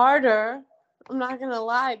harder. I'm not going to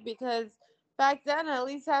lie, because back then, at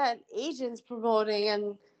least I had agents promoting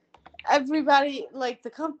and everybody, like the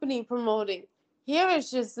company promoting. Here it's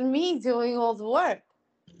just me doing all the work.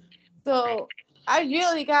 So I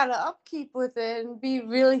really got to upkeep with it and be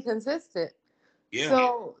really consistent. Yeah.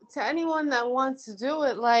 So to anyone that wants to do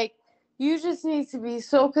it, you just need to be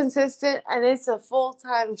so consistent, and it's a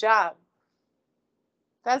full-time job.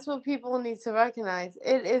 That's what people need to recognize.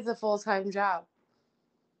 It is a full-time job.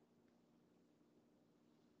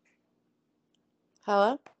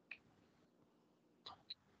 Hello?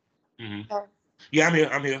 Mm-hmm. Oh, Yeah, I'm here.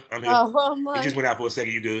 I'm It just like, went out for a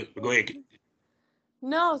second. You good? But go ahead.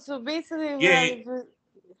 no, so basically what Yeah, I was,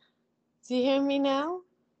 do you hear me now?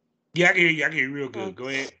 yeah, I can hear you. I can hear you real Oh. good. Go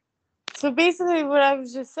ahead. So basically what I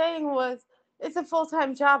was just saying was it's a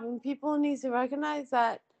full-time job, and people need to recognize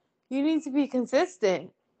that you need to be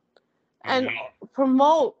consistent and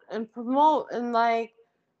promote and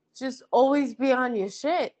just always be on your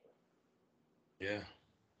shit. Yeah,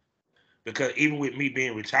 because even with me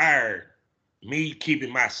being retired, me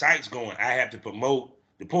keeping my sites going, I have to promote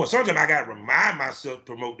the porn. Sometimes I gotta remind myself to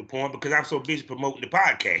promote the porn because I'm so busy promoting the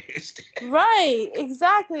podcast. Right,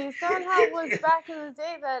 exactly. It's not how it was back in the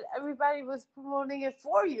day that everybody was promoting it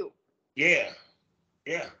for you. Yeah,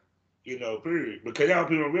 yeah. Period. Because now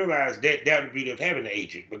people don't realize that would be them having an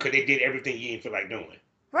agent because they did everything you didn't feel like doing.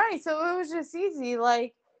 Right, so it was just easy.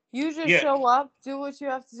 You just Yeah, show up, do what you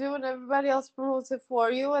have to do, and everybody else promotes it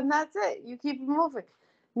for you, and that's it. You keep it moving.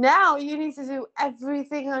 Now you need to do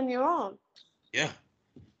everything on your own. yeah.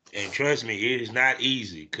 And trust me, it is not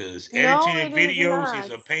easy because No, editing it is videos is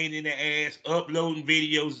not. a pain in the ass. Uploading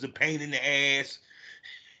videos is a pain in the ass.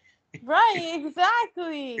 Right,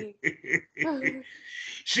 exactly.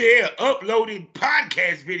 Share uploading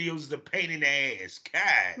podcast videos is a pain in the ass.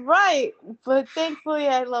 God. Right, but thankfully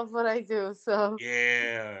I love what I do, so.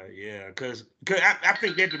 Yeah. Because I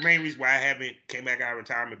think that's the main reason why I haven't came back out of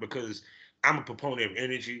retirement because I'm a proponent of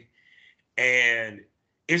energy. And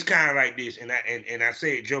it's kind of like this, and I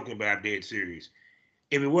say it joking, but I'm dead serious.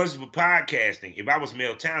 if it wasn't for podcasting, if I was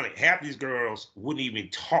male talent, half these girls wouldn't even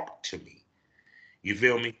talk to me. You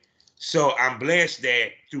feel me? So I'm blessed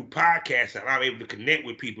that through podcasting, I'm able to connect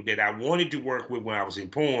with people that I wanted to work with when I was in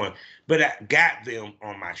porn, but I got them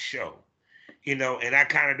on my show. You know, and I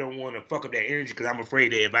kind of don't want to fuck up that energy because I'm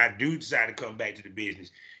afraid that if I do decide to come back to the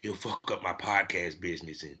business, it'll fuck up my podcast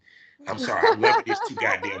business. And I'm sorry, I'm loving this too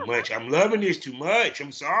goddamn much. I'm loving this too much.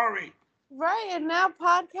 I'm sorry. Right, and now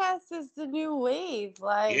podcast is the new wave.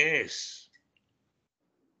 Like, yes,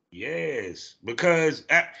 because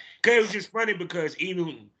it was just funny because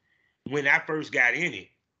even when I first got in it,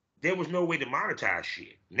 there was no way to monetize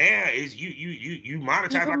shit. Now is you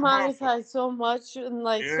monetize. You can like monetize so much and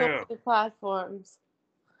like so many platforms.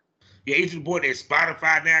 Yeah, even to the point that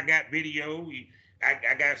Spotify now got video.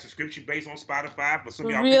 I got a subscription based on Spotify for some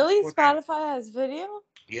of y'all. Really? Spotify has video?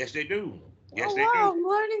 Yes, they do. Yes, oh, they wow, do. I'm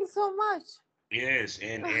learning so much. Yes,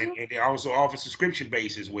 and they also offer subscription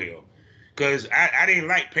based as well. Because I didn't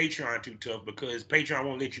like Patreon too tough because Patreon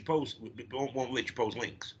won't let you post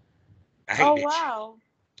links. I hate that wow. shit.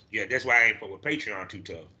 Yeah, that's why I ain't fuck with Patreon too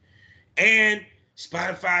tough. And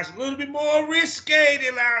Spotify's a little bit more risque. They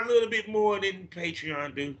allow a little bit more than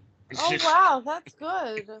Patreon do. Wow, that's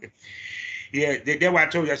good. Yeah, that's why I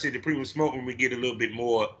told you. I said the premium smoke when we get a little bit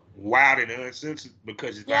more wild and uncensored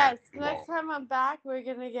because it's next time I'm back, we're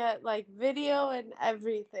gonna get like video and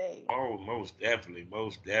everything. Oh, most definitely,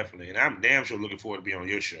 and I'm damn sure looking forward to being on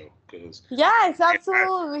your show because yes,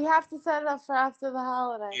 absolutely, we have to set it up for after the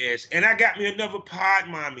holiday. Yes, and I got me another pod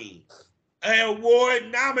mommy. An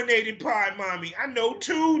award-nominated pod mommy. I know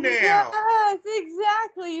 2 now. Yes,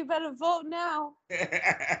 exactly. You better vote now.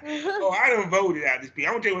 Oh, I done voted out this piece.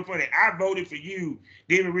 I'm gonna tell you what's funny. I voted for you.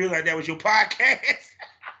 Didn't even realize that was your podcast.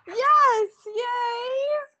 Yes,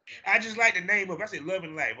 yay! I just like the name of it. I said Love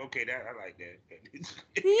and Life. Okay, I like that.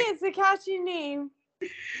 See, it's a catchy name.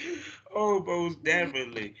 Oh, most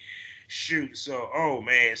definitely. Shoot. So, oh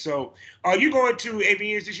man. So, are you going to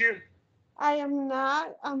AVNs this year? I am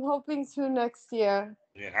not. I'm hoping to next year.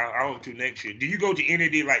 Yeah, I hope to next year. Do you go to any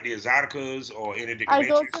of the like the Exoticas or any of the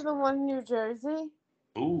conventions? I go to the one in New Jersey.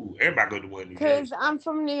 Ooh, everybody go to one in New Jersey. Because I'm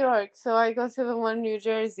from New York, so I go to the one in New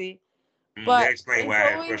Jersey. But it's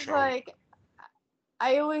always like,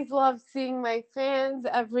 I always love seeing my fans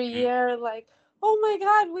every year. Like, oh my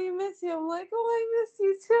God, we miss you. I'm like, oh, I miss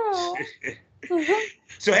you too.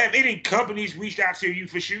 So have any companies reached out to you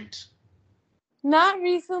for shoots? Not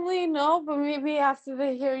recently, no, but maybe after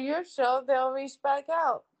they hear your show, they'll reach back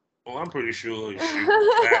out. Oh, I'm pretty sure.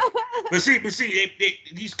 But see,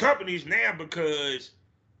 these companies now, because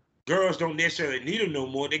girls don't necessarily need them no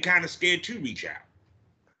more, they're kind of scared to reach out.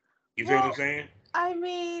 You feel what I'm saying? I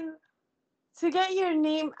mean, to get your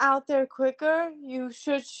name out there quicker, you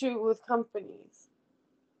should shoot with companies.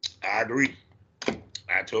 I agree.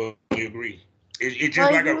 I totally agree. It's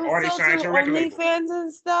just like an artist signing to a record label. OnlyFans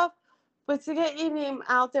and stuff. But to get your name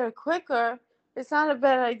out there quicker, it's not a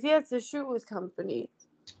bad idea to shoot with companies.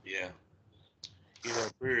 Yeah. You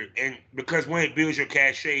know, and because when it builds your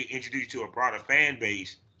cachet, introduces you to a broader fan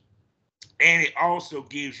base, and it also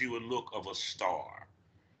gives you a look of a star.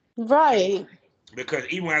 Right. Because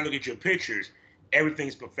even when I look at your pictures,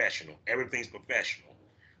 everything's professional.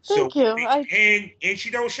 Thank you. And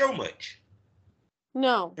she don't show much.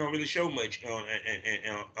 No. She don't really show much on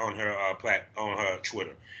her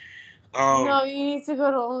Twitter. No, you need to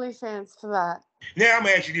go to OnlyFans for that. Now I'm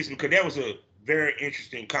gonna ask you this because that was a very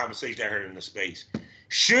interesting conversation I heard in the space.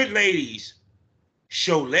 Should ladies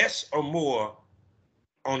show less or more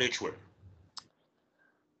on their Twitter?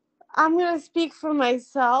 I'm gonna speak for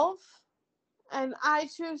myself, and I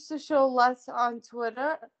choose to show less on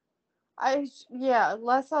Twitter.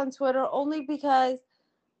 Less on Twitter only because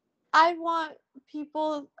I want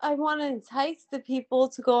to entice the people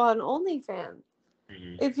to go on OnlyFans.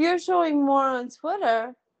 Mm-hmm. If you're showing more on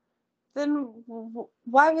Twitter, then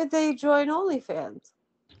why would they join OnlyFans?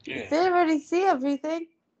 Yeah. They already see everything.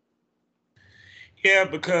 Yeah,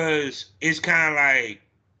 because it's kind of like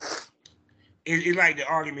it's like the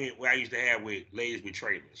argument where I used to have with ladies with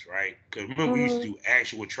trailers, right? Because remember we used to do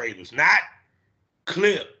actual trailers, not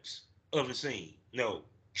clips of the scene. No,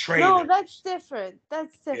 trailers. No, that's different.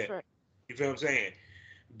 Yeah. You feel what I'm saying?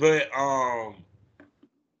 But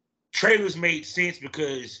trailers made sense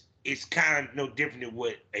because it's kind of no different than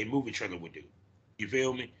what a movie trailer would do. You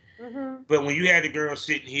feel me? Mm-hmm. But when you had the girl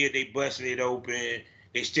sitting here, they busting it open,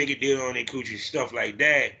 they stick a deal on their coochie, stuff like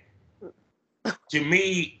that. To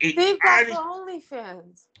me, they've got the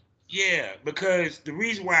OnlyFans. Yeah, because the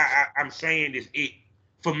reason why I'm saying this,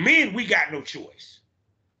 for men, we got no choice.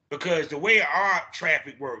 Because the way our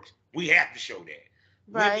traffic works, we have to show that.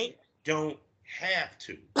 Right. Women don't have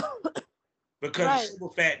to. Because Right. the simple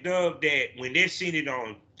fact of that when they're seeing it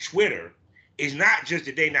on Twitter, it's not just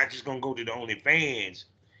that they're not just gonna go to the OnlyFans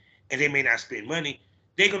and they may not spend money.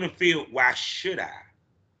 They're gonna feel, why should I?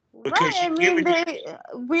 Right. Because I she mean, giving it.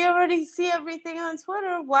 we already see everything on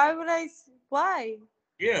Twitter. Why would why?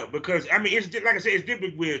 Yeah, because I mean, it's like I said, it's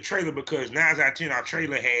different with a trailer because 9 out of 10 our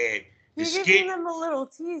trailer had the You're skit. giving them a little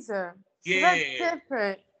teaser. So that's Yeah,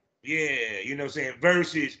 different. yeah, you know what I'm saying?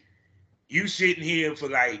 Versus you sitting here for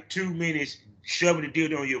like 2 minutes shoving the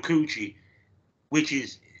dildo on your coochie, which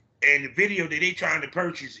is, and the video that they trying to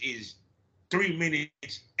purchase is 3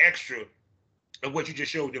 minutes extra of what you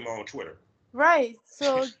just showed them on Twitter. Right.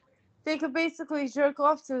 So they could basically jerk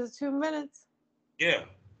off to the 2 minutes. Yeah.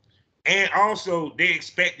 And also they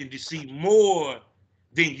expecting to see more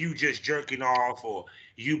than you just jerking off or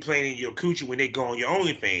you playing in your coochie when they go on your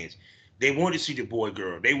OnlyFans. They want to see the boy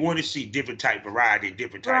girl. They want to see different type variety,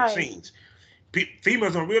 different type Right. scenes.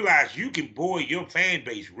 Females don't realize you can boy your fan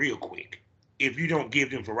base real quick if you don't give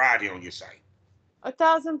them variety on your site.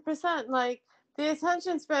 1,000%. Like the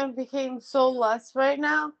attention span became so less right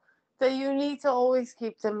now that you need to always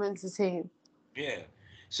keep them entertained. Yeah.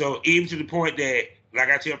 So even to the point that, like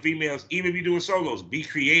I tell females, even if you're doing solos, be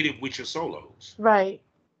creative with your solos. Right.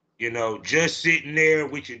 You know, just sitting there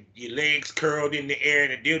with your legs curled in the air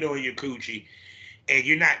and a dildo in your coochie, and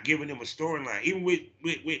you're not giving them a storyline. Even with,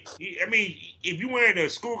 I mean, if you wearing a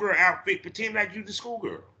schoolgirl outfit, pretend like you're the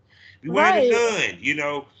schoolgirl. If you wearing a nun, you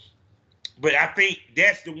know. But I think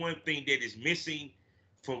that's the one thing that is missing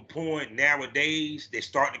from porn nowadays that's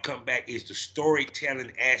starting to come back is the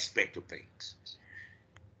storytelling aspect of things.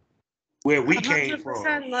 Where we came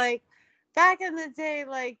from. Like back in the day,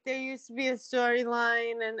 like there used to be a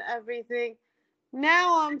storyline and everything.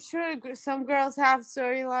 Now I'm sure some girls have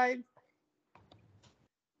storylines,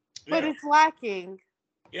 but it's lacking.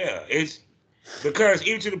 Yeah, it's because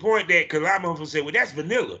even to the point that, because a lot of them say, well, that's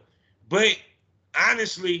vanilla. But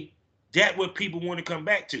honestly, that's what people want to come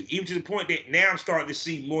back to. Even to the point that now I'm starting to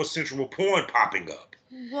see more sensual porn popping up.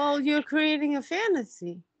 Well, you're creating a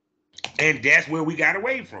fantasy. And that's where we got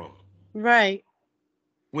away from. Right.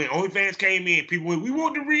 When OnlyFans came in, people went, we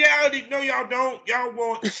want the reality. No, y'all don't. Y'all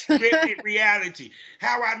want scripted reality.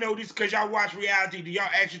 How I know this? Because y'all watch reality. Do y'all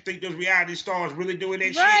actually think those reality stars really doing that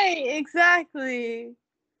shit? Right, exactly.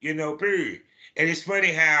 You know, period. And it's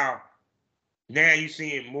funny how now you're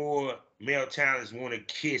seeing more male talents want to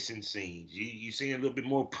kiss in scenes. You're seeing a little bit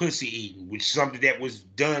more pussy eating, which is something that was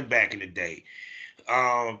done back in the day.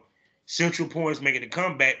 Central porn is making a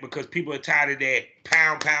comeback because people are tired of that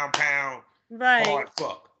pound, pound, pound, right, hard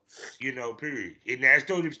fuck. You know, period. And that's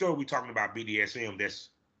totally different story. We're talking about BDSM. That's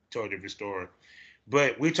a totally different story.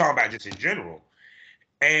 But we're talking about just in general.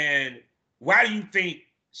 And why do you think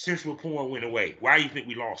sensual porn went away? Why do you think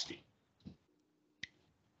we lost it?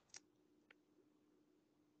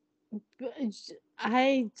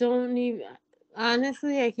 I don't even,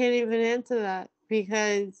 honestly, I can't even answer that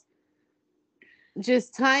because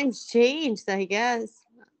just times changed, I guess.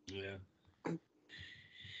 Yeah.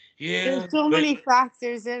 Yeah. There's so many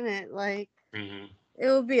factors in it. Like, it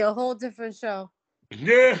would be a whole different show.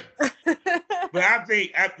 Yeah. But I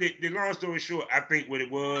think, the long story short, I think what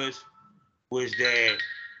it was that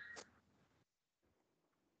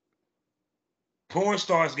porn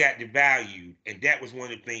stars got devalued, and that was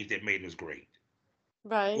one of the things that made us great.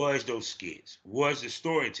 Right. Was those skits, was the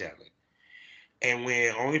storytelling. And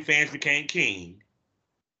when OnlyFans became king,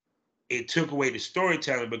 it took away the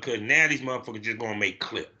storytelling because now these motherfuckers just gonna make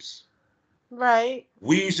clips. Right.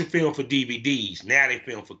 We used to film for DVDs. Now they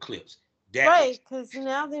film for clips. Right, because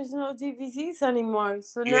now there's no DVDs anymore.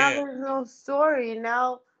 So now there's no story.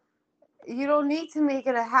 Now you don't need to make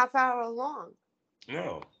it a half hour long.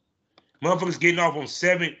 No. Motherfuckers getting off on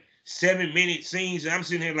 7-minute scenes, and I'm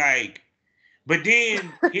sitting here like, but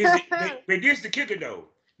then but this the kicker though.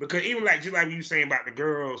 Because even like just like you were saying about the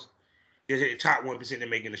girls that's at the top 1% that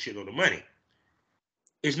making a shitload of money.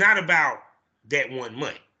 It's not about that one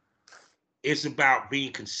month. It's about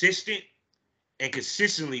being consistent and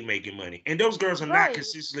consistently making money. And those girls are not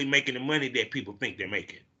consistently making the money that people think they're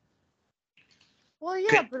making. Well,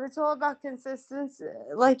 yeah, but it's all about consistency.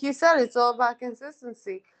 Like you said, it's all about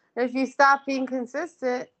consistency. If you stop being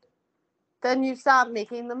consistent, then you stop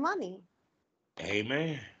making the money.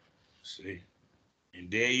 Amen. See? And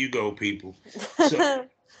there you go, people.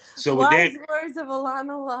 So with wise words of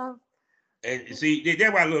Alana Love. And see,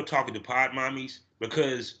 that's why I love talking to pod mommies,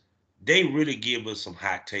 because they really give us some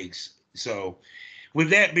hot takes. So with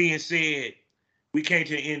that being said, we came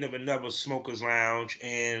to the end of another Smokers Lounge.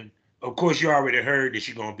 And of course, you already heard that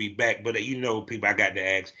she's going to be back. But you know, people, I got to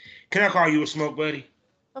ask, can I call you a smoke buddy?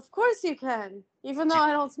 Of course you can. Even though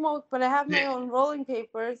I don't smoke, but I have my own rolling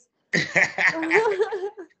papers.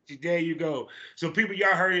 There you go. So people,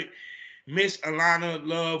 y'all heard it. Miss Alana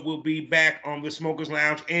Love will be back on the Smokers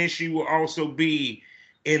Lounge, and she will also be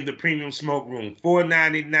in the Premium Smoke Room.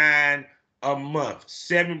 $4.99 a month.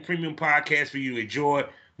 7 premium podcasts for you to enjoy.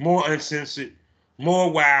 More uncensored,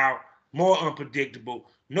 more wild, more unpredictable.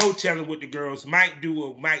 No telling what the girls might do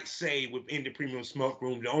or might say within the Premium Smoke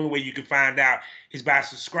Room. The only way you can find out is by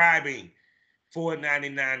subscribing.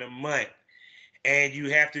 $4.99 a month. And you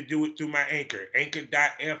have to do it through my Anchor.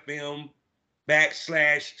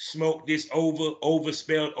 Anchor.fm/smoke this over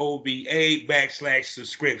spelled OVA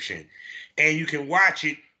 /subscription. And you can watch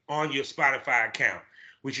it on your Spotify account,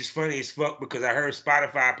 which is funny as fuck because I heard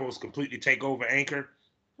Spotify supposed to completely take over Anchor.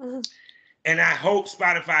 Mm-hmm. And I hope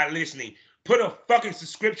Spotify listening, put a fucking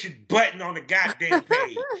subscription button on the goddamn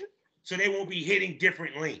page so they won't be hitting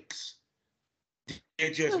different links.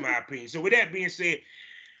 It's just my opinion. So with that being said,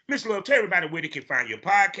 Miss Love, tell everybody where they can find your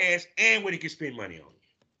podcast and where they can spend money on you.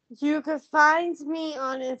 You can find me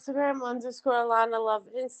on Instagram _Alana Love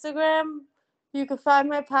Instagram. You can find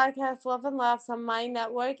my podcast Love and Laughs on my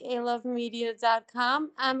network,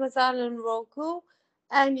 alovemedia.com, Amazon, and Roku.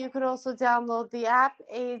 And you can also download the app,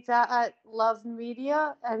 A.Love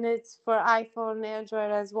Media, and it's for iPhone and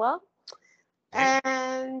Android as well.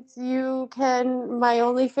 And you can, my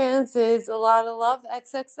OnlyFans is Alana Love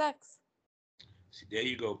XXX. See, there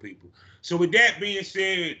you go, people. So with that being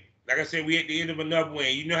said, like I said, we're at the end of another one.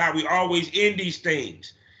 You know how we always end these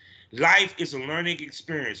things. Life is a learning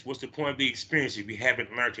experience. What's the point of the experience if you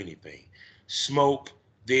haven't learned anything? Smoke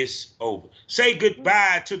this over. Say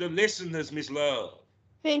goodbye to the listeners, Miss Love.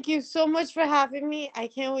 Thank you so much for having me. I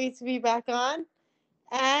can't wait to be back on.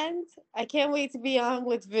 And I can't wait to be on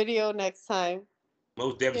with video next time.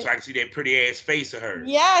 Most definitely, so I can see that pretty ass face of hers.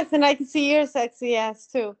 Yes, and I can see your sexy ass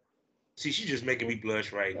too. See, she's just making me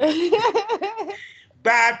blush right now.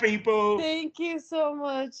 Bye, people. Thank you so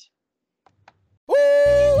much.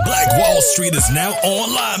 Black Wall Street is now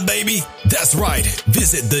online, baby. That's right.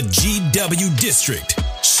 Visit the GW District.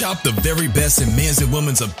 Shop the very best in men's and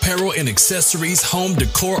women's apparel and accessories, home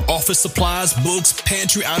decor, office supplies, books,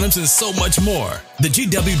 pantry items, and so much more. The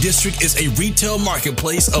GW District is a retail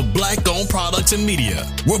marketplace of Black-owned products and media.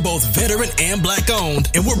 We're both veteran and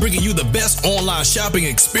Black-owned, and we're bringing you the best online shopping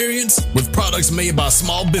experience with products made by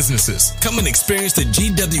small businesses. Come and experience the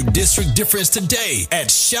GW District difference today at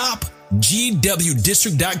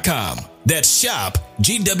shopgwdistrict.com. That's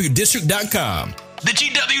shopgwdistrict.com. The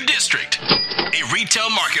GW District, a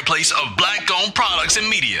retail marketplace of Black-owned products and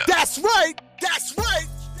media. That's right. That's right.